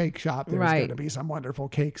Cake Bake Shop. There's going to be some wonderful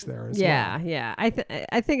cakes there as well. Yeah. I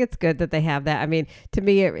think it's good that they have that. I mean, to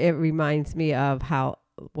me, it reminds me of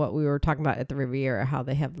what we were talking about at the Riviera, how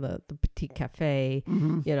they have the Petit Cafe,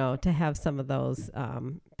 to have some of those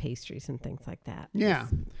pastries and things like that. Yeah.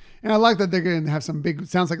 And I like that they're going to have sounds like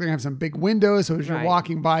they're going to have some big windows. So as you're Right.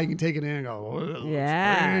 walking by, you can take it in and go, oh,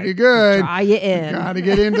 Yeah. pretty good. Draw you in. Got to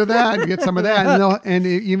get into that and get some of that. And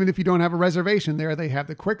even if you don't have a reservation there, they have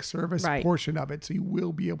the quick service Right. portion of it. So you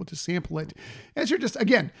will be able to sample it as you're just,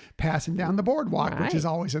 again, passing down the boardwalk, which Right. is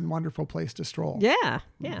always a wonderful place to stroll. Yeah.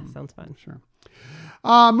 Sounds fun. Sure.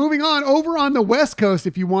 Moving on, over on the West Coast,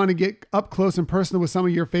 if you want to get up close and personal with some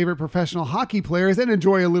of your favorite professional hockey players and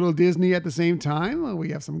enjoy a little Disney at the same time, well, we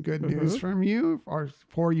have some good news from you, or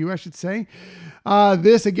for you, I should say.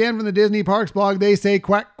 This again from the Disney Parks blog. They say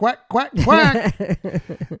quack, quack, quack, quack.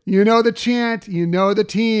 You know the chant, you know the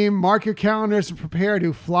team. Mark your calendars to prepare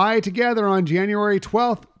to fly together on January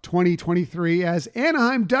 12th, 2023, as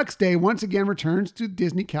Anaheim Ducks Day once again returns to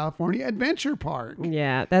Disney California Adventure Park.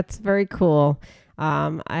 Yeah, that's very cool.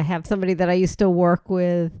 I have somebody that I used to work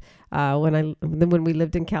with when we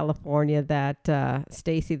lived in California, that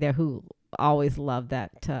Stacy there, who always loved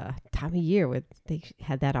that time of year when they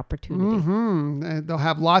had that opportunity. They'll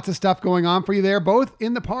have lots of stuff going on for you there, both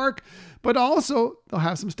in the park, but also they'll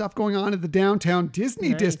have some stuff going on at the downtown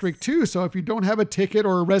Disney district too. So if you don't have a ticket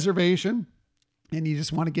or a reservation, and you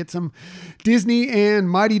just want to get some Disney and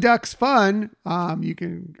Mighty Ducks fun, you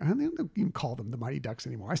can, I don't even call them the Mighty Ducks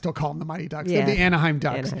anymore. I still call them the Mighty Ducks. Yeah. They're the Anaheim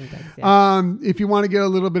Ducks. Anaheim Ducks, yeah. If you want to get a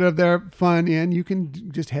little bit of their fun in, you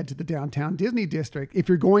can just head to the downtown Disney district. If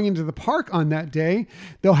you're going into the park on that day,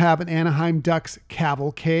 they'll have an Anaheim Ducks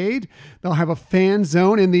cavalcade. They'll have a fan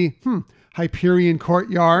zone in the Hyperion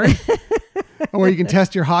Courtyard. Where you can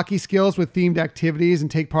test your hockey skills with themed activities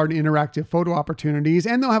and take part in interactive photo opportunities.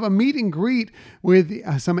 And they'll have a meet and greet with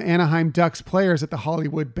some Anaheim Ducks players at the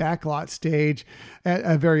Hollywood backlot stage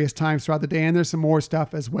at various times throughout the day. And there's some more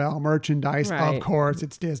stuff as well. Merchandise, Right. of course,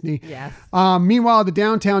 it's Disney. Yes. Meanwhile, the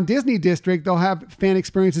downtown Disney district, they'll have fan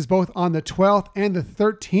experiences both on the 12th and the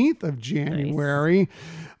 13th of January.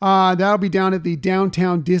 That'll be down at the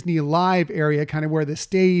downtown Disney Live area, kind of where the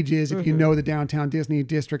stage is, if you know the downtown Disney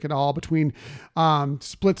district at all, between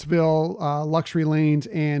Splitsville, Luxury Lanes,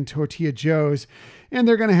 and Tortilla Joe's. And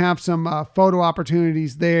they're going to have some photo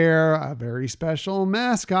opportunities there. A very special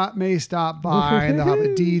mascot may stop by, and they'll have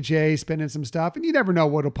a DJ spinning some stuff. And you never know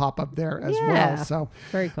what'll pop up there as well. So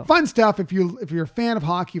very cool. Fun stuff if you're a fan of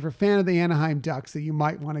hockey, if you're a fan of the Anaheim Ducks, that you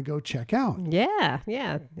might want to go check out. Yeah.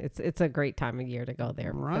 It's a great time of year to go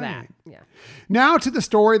there for that. Right. Yeah. Now to the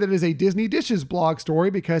story that is a Disney Dishes blog story,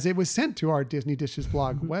 because it was sent to our Disney Dishes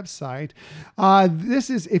blog website. This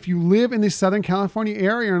is if you live in the Southern California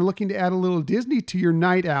area and are looking to add a little Disney to your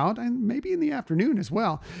night out, and maybe in the afternoon as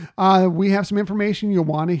well. We have some information you'll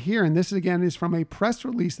want to hear. And this again is from a press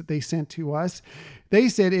release that they sent to us. They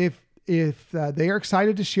said if they are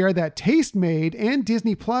excited to share that Taste Made and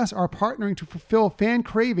Disney Plus are partnering to fulfill fan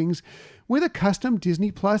cravings with a custom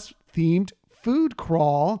Disney Plus themed food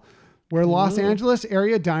crawl, where Los Angeles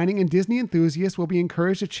area dining and Disney enthusiasts will be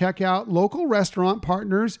encouraged to check out local restaurant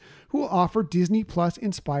partners who will offer Disney Plus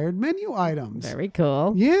inspired menu items. Very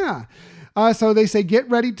cool. Yeah. So they say, get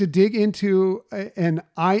ready to dig into an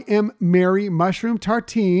I Am Mary mushroom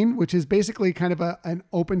tartine, which is basically kind of an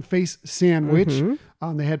open face sandwich.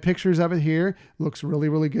 They had pictures of it here. Looks really,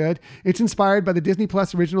 really good. It's inspired by the Disney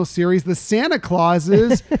Plus original series, The Santa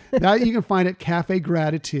Clauses, that you can find at Cafe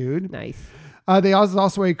Gratitude. Nice. There's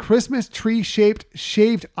also a Christmas tree shaped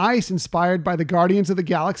shaved ice inspired by the Guardians of the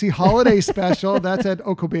Galaxy holiday special. That's at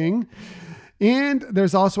Okobing. And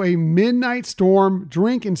there's also a Midnight Storm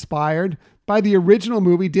drink inspired by the original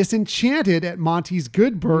movie Disenchanted at Monty's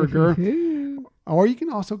Good Burger. Or you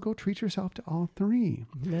can also go treat yourself to all three.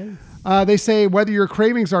 Nice. They say whether your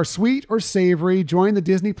cravings are sweet or savory, join the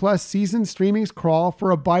Disney Plus season streamings crawl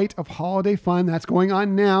for a bite of holiday fun. That's going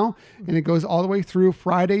on now. And it goes all the way through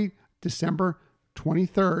Friday, December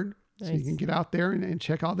 23rd. So you can get out there and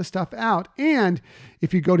check all this stuff out. And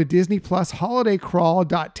if you go to Disney Plus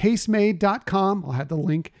holidaycrawl.tastemade.com, I'll have the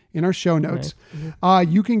link in our show notes.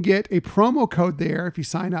 You can get a promo code there if you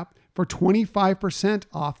sign up for 25%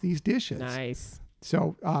 off these dishes. Nice.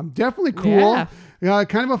 So definitely cool. Yeah.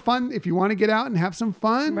 Kind of a fun, if you want to get out and have some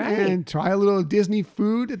fun and try a little Disney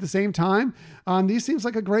food at the same time. These seems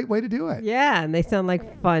like a great way to do it. Yeah, and they sound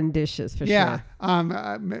like fun dishes for sure.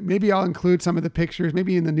 Maybe I'll include some of the pictures,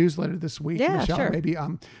 maybe in the newsletter this week, Michelle. Sure. Maybe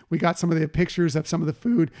we got some of the pictures of some of the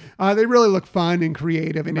food. They really look fun and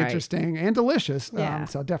creative and interesting and delicious. Yeah.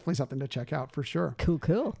 So definitely something to check out for sure.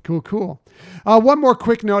 Cool. One more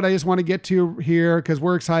quick note I just want to get to here because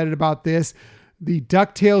we're excited about this. The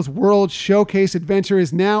DuckTales World Showcase Adventure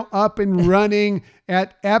is now up and running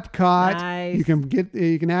at Epcot. Nice.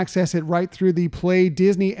 You can access it right through the Play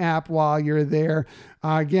Disney app while you're there.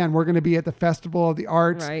 Again, we're going to be at the Festival of the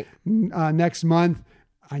Arts next month.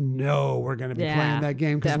 I know we're going to be playing that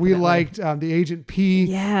game because we liked the Agent P.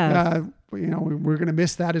 Yeah. We're going to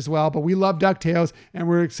miss that as well, but we love DuckTales and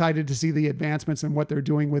we're excited to see the advancements and what they're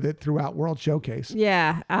doing with it throughout World Showcase.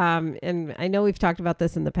 Yeah. And I know we've talked about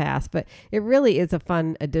this in the past, but it really is a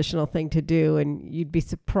fun additional thing to do. And you'd be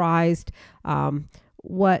surprised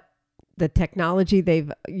what the technology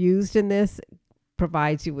they've used in this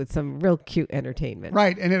provides you with some real cute entertainment.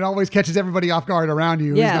 Right. And it always catches everybody off guard around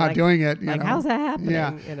you who's not doing it. How's that happening?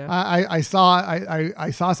 Yeah. I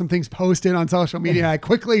saw some things posted on social media. I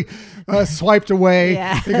quickly swiped away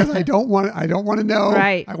because I don't want to know.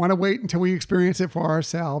 Right. I want to wait until we experience it for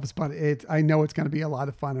ourselves, but I know it's going to be a lot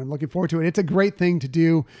of fun. I'm looking forward to it. It's a great thing to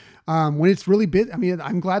do. When it's really busy. I mean,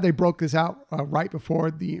 I'm glad they broke this out right before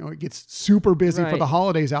it gets super busy for the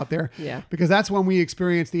holidays out there. Yeah. Because that's when we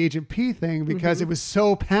experienced the Agent P thing because it was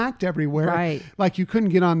so packed everywhere. Right. Like you couldn't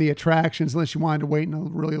get on the attractions unless you wanted to wait in a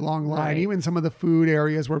really long line. Right. Even some of the food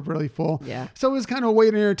areas were really full. Yeah. So it was kind of a way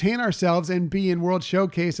to entertain ourselves and be in World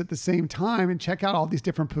Showcase at the same time and check out all these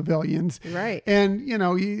different pavilions. Right. And,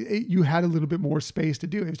 you had a little bit more space to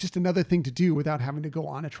do. It was just another thing to do without having to go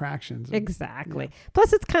on attractions. Exactly. Yeah.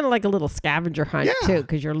 Plus, it's kind of like a little scavenger hunt too,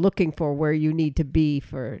 because you're looking for where you need to be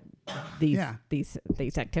for these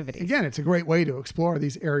activities. Again, it's a great way to explore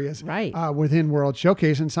these areas within World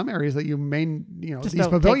Showcase, and some areas that you may, these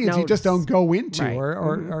pavilions you just don't go into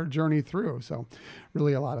or journey through. So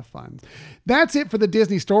really a lot of fun. That's it for the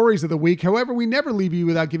Disney stories of the week. However, we never leave you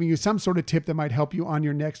without giving you some sort of tip that might help you on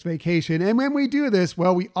your next vacation. And when we do this,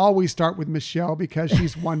 well, we always start with Michelle because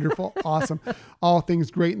she's wonderful, awesome, all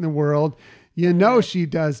things great in the world. She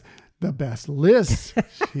does the best lists.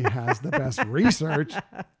 She has the best research.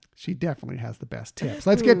 She definitely has the best tips.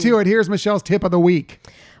 Let's get to it. Here's Michelle's tip of the week.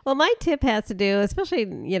 Well, my tip has to do, especially,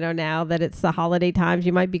 now that it's the holiday times,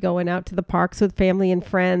 you might be going out to the parks with family and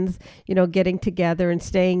friends, getting together and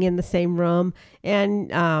staying in the same room. And,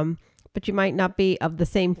 but you might not be of the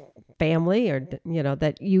same family or,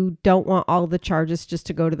 that you don't want all the charges just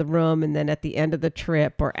to go to the room. And then at the end of the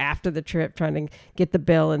trip or after the trip, trying to get the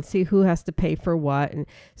bill and see who has to pay for what. And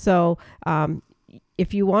so,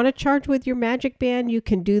 if you want to charge with your Magic Band, you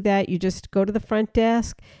can do that. You just go to the front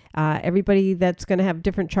desk. Everybody that's going to have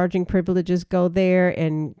different charging privileges go there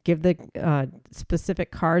and give the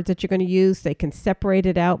specific cards that you're going to use. They can separate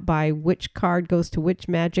it out by which card goes to which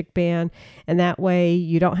Magic Band. And that way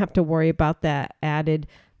you don't have to worry about that added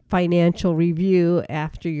financial review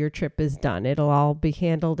after your trip is done. It'll all be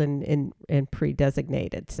handled and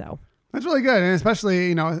pre-designated. So that's really good. And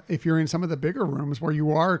especially, if you're in some of the bigger rooms where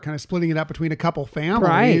you are kind of splitting it up between a couple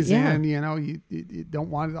families and, you don't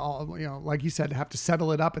want it all, like you said, to have to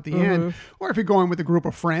settle it up at the end, or if you're going with a group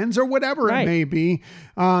of friends or whatever it may be,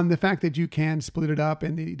 the fact that you can split it up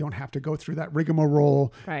and you don't have to go through that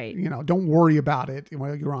rigmarole, don't worry about it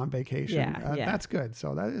while you're on vacation. That's good.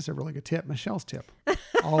 So that is a really good tip. Michelle's tip.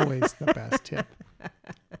 Always the best tip.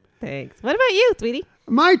 Thanks. What about you, sweetie?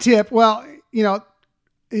 My tip, well,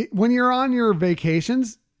 when you're on your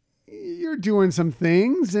vacations, you're doing some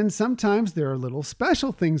things, and sometimes there are little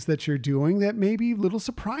special things that you're doing that may be little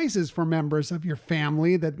surprises for members of your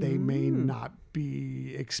family that they may not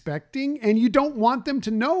be expecting, and you don't want them to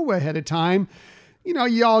know ahead of time.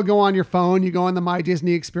 You all go on your phone, you go on the My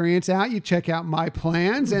Disney Experience app, you check out My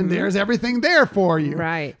Plans, and there's everything there for you.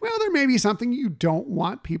 Right. Well, there may be something you don't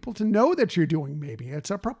want people to know that you're doing. Maybe it's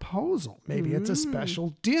a proposal. Maybe it's a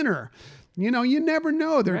special dinner. You never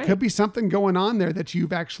know. There could be something going on there that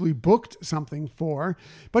you've actually booked something for,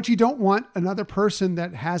 but you don't want another person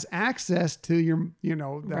that has access to your,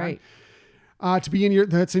 to be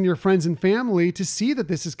that's in your friends and family to see that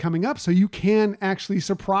this is coming up. So you can actually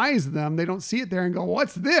surprise them. They don't see it there and go,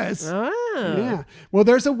 what's this? Oh. Yeah. Well,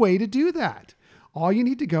 there's a way to do that. All you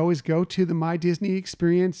need to go is go to the My Disney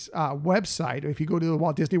Experience website. If you go to the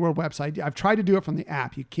Walt Disney World website, I've tried to do it from the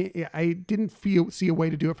app. You can't. I didn't see a way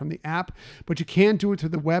to do it from the app, but you can do it through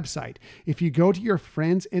the website. If you go to your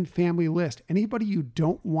friends and family list, anybody you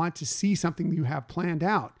don't want to see something you have planned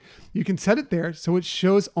out, you can set it there so it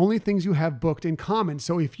shows only things you have booked in common.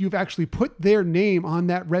 So if you've actually put their name on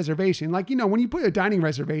that reservation, like, when you put a dining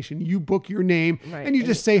reservation, you book your name and you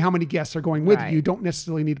just say how many guests are going with you. You don't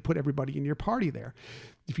necessarily need to put everybody in your party there.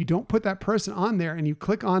 If you don't put that person on there and you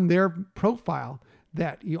click on their profile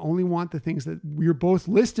that you only want the things that we're both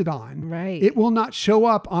listed on, it will not show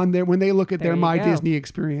up on there when they look at their My Disney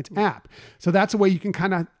Experience app. So that's a way you can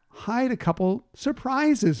kind of hide a couple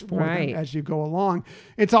surprises for Right. them as you go along.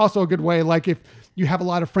 It's also a good way, like if you have a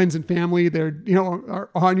lot of friends and family, they're, are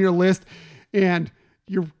on your list and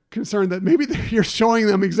you're concerned that maybe you're showing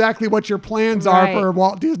them exactly what your plans are Right. for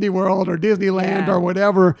Walt Disney World or Disneyland Yeah. or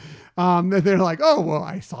whatever. They're like, oh, well,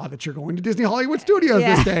 I saw that you're going to Disney Hollywood Studios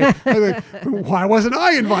Yeah. this day. Like, why wasn't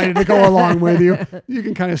I invited to go along with you? You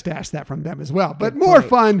can kind of stash that from them as well. But Good more point.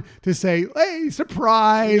 fun to say, hey,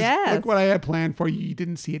 surprise. Yes. Look what I had planned for you. You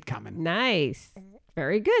didn't see it coming. Nice.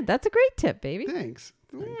 Very good. That's a great tip, baby. Thanks.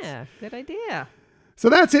 Yeah, good idea. So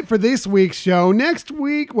that's it for this week's show. Next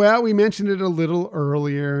week, well, we mentioned it a little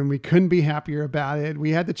earlier and we couldn't be happier about it. We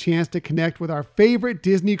had the chance to connect with our favorite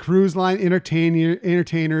Disney Cruise Line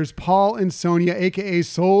entertainers, Paul and Sonia, aka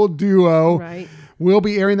Soul Duo. Right. We'll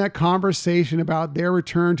be airing that conversation about their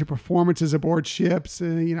return to performances aboard ships,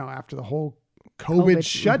 after the whole COVID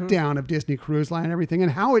shutdown of Disney Cruise Line and everything,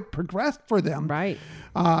 and how it progressed for them. Right.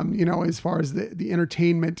 As far as the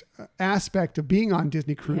entertainment aspect of being on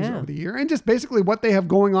Disney Cruise Yeah. over the year, and just basically what they have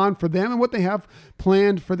going on for them and what they have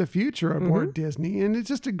planned for the future aboard Disney. And it's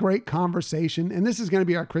just a great conversation. And this is going to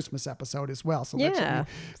be our Christmas episode as well. So that's Yeah. gonna be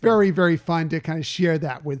very, very fun to kind of share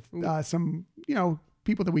that with some,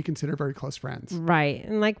 people that we consider very close friends. Right.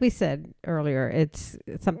 And like we said earlier, it's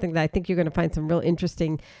something that I think you're going to find some real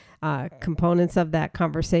interesting components of that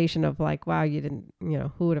conversation of like, wow, you didn't,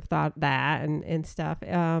 who would have thought that and stuff.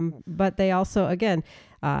 But they also, again,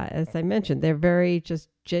 as I mentioned, they're very just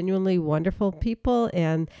genuinely wonderful people.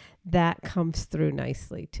 And that comes through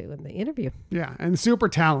nicely too in the interview. Yeah. And super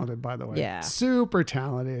talented, by the way. Yeah. Super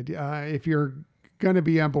talented. If you're going to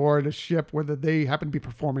be on board a ship, whether they happen to be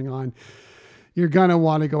performing on, you're going to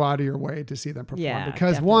want to go out of your way to see them perform. Yeah,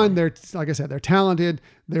 because definitely. one, they're, like I said, they're talented,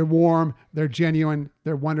 they're warm, they're genuine,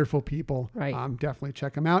 they're wonderful people. Right. Definitely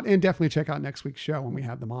check them out, and definitely check out next week's show when we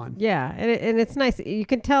have them on. Yeah, and it's nice. You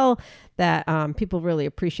can tell that people really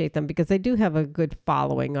appreciate them because they do have a good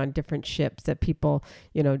following on different ships that people,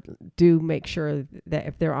 do make sure that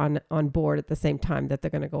if they're on board at the same time that they're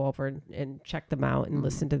going to go over and check them out and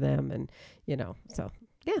listen to them and, so.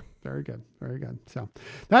 Yeah. Very good. Very good. So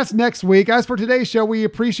that's next week. As for today's show, we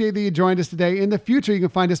appreciate that you joined us today. In the future, you can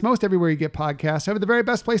find us most everywhere you get podcasts. However, the very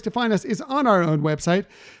best place to find us is on our own website,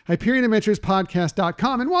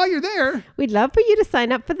 HyperionAdventurespodcast.com. And while you're there, We'd love for you to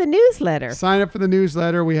sign up for the newsletter. sign up for the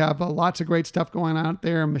newsletter. We have lots of great stuff going on out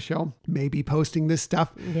there. Michelle may be posting this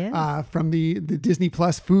stuff from the Disney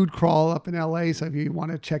Plus food crawl up in LA. So if you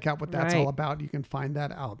want to check out what that's all about, you can find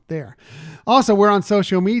that out there. Also, we're on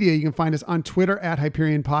social media. You can find us on Twitter at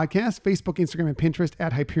Hyperion Podcast, Facebook, Instagram, and Pinterest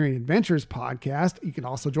at Hyperion Adventures Podcast. You can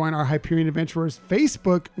also join our Hyperion Adventurers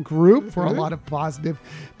Facebook group for a lot of positive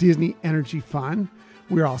Disney energy fun.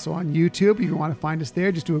 We're also on YouTube. If you want to find us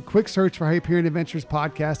there, just do a quick search for Hyperion Adventures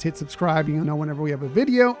Podcast, hit subscribe, and you'll know whenever we have a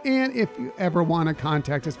video. And if you ever want to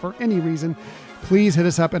contact us for any reason, please hit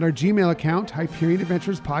us up at our Gmail account,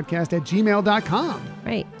 HyperionAdventuresPodcast@gmail.com.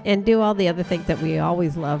 Right. And do all the other things that we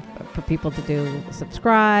always love for people to do.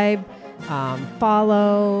 Subscribe,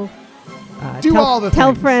 follow, Do all the tell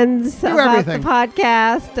things. friends Do about everything. the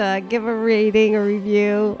podcast, give a rating, a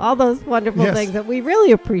review, all those wonderful Yes. things that we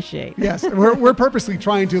really appreciate. Yes, we're purposely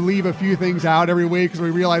trying to leave a few things out every week because we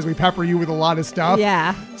realize we pepper you with a lot of stuff.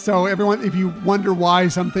 Yeah. So everyone, if you wonder why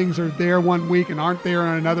some things are there one week and aren't there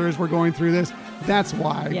on another as we're going through this, that's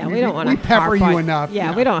why. Yeah, we don't want to pepper you enough.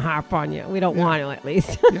 Yeah, we don't harp on you. We don't want to, at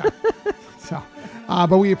least. Yeah. So,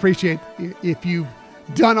 but we appreciate if you've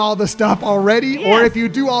done all the stuff already, or Yes. if you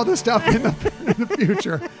do all the stuff in the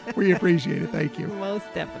future. We appreciate it. Thank you. Most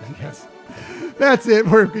definitely. Yes. That's it.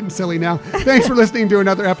 We're getting silly now. Thanks for listening to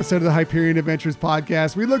another episode of the Hyperion Adventures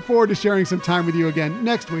Podcast. We look forward to sharing some time with you again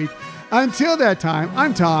next week. Until that time,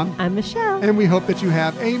 I'm Tom, I'm Michelle. and we hope that you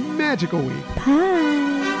have a magical week. Bye.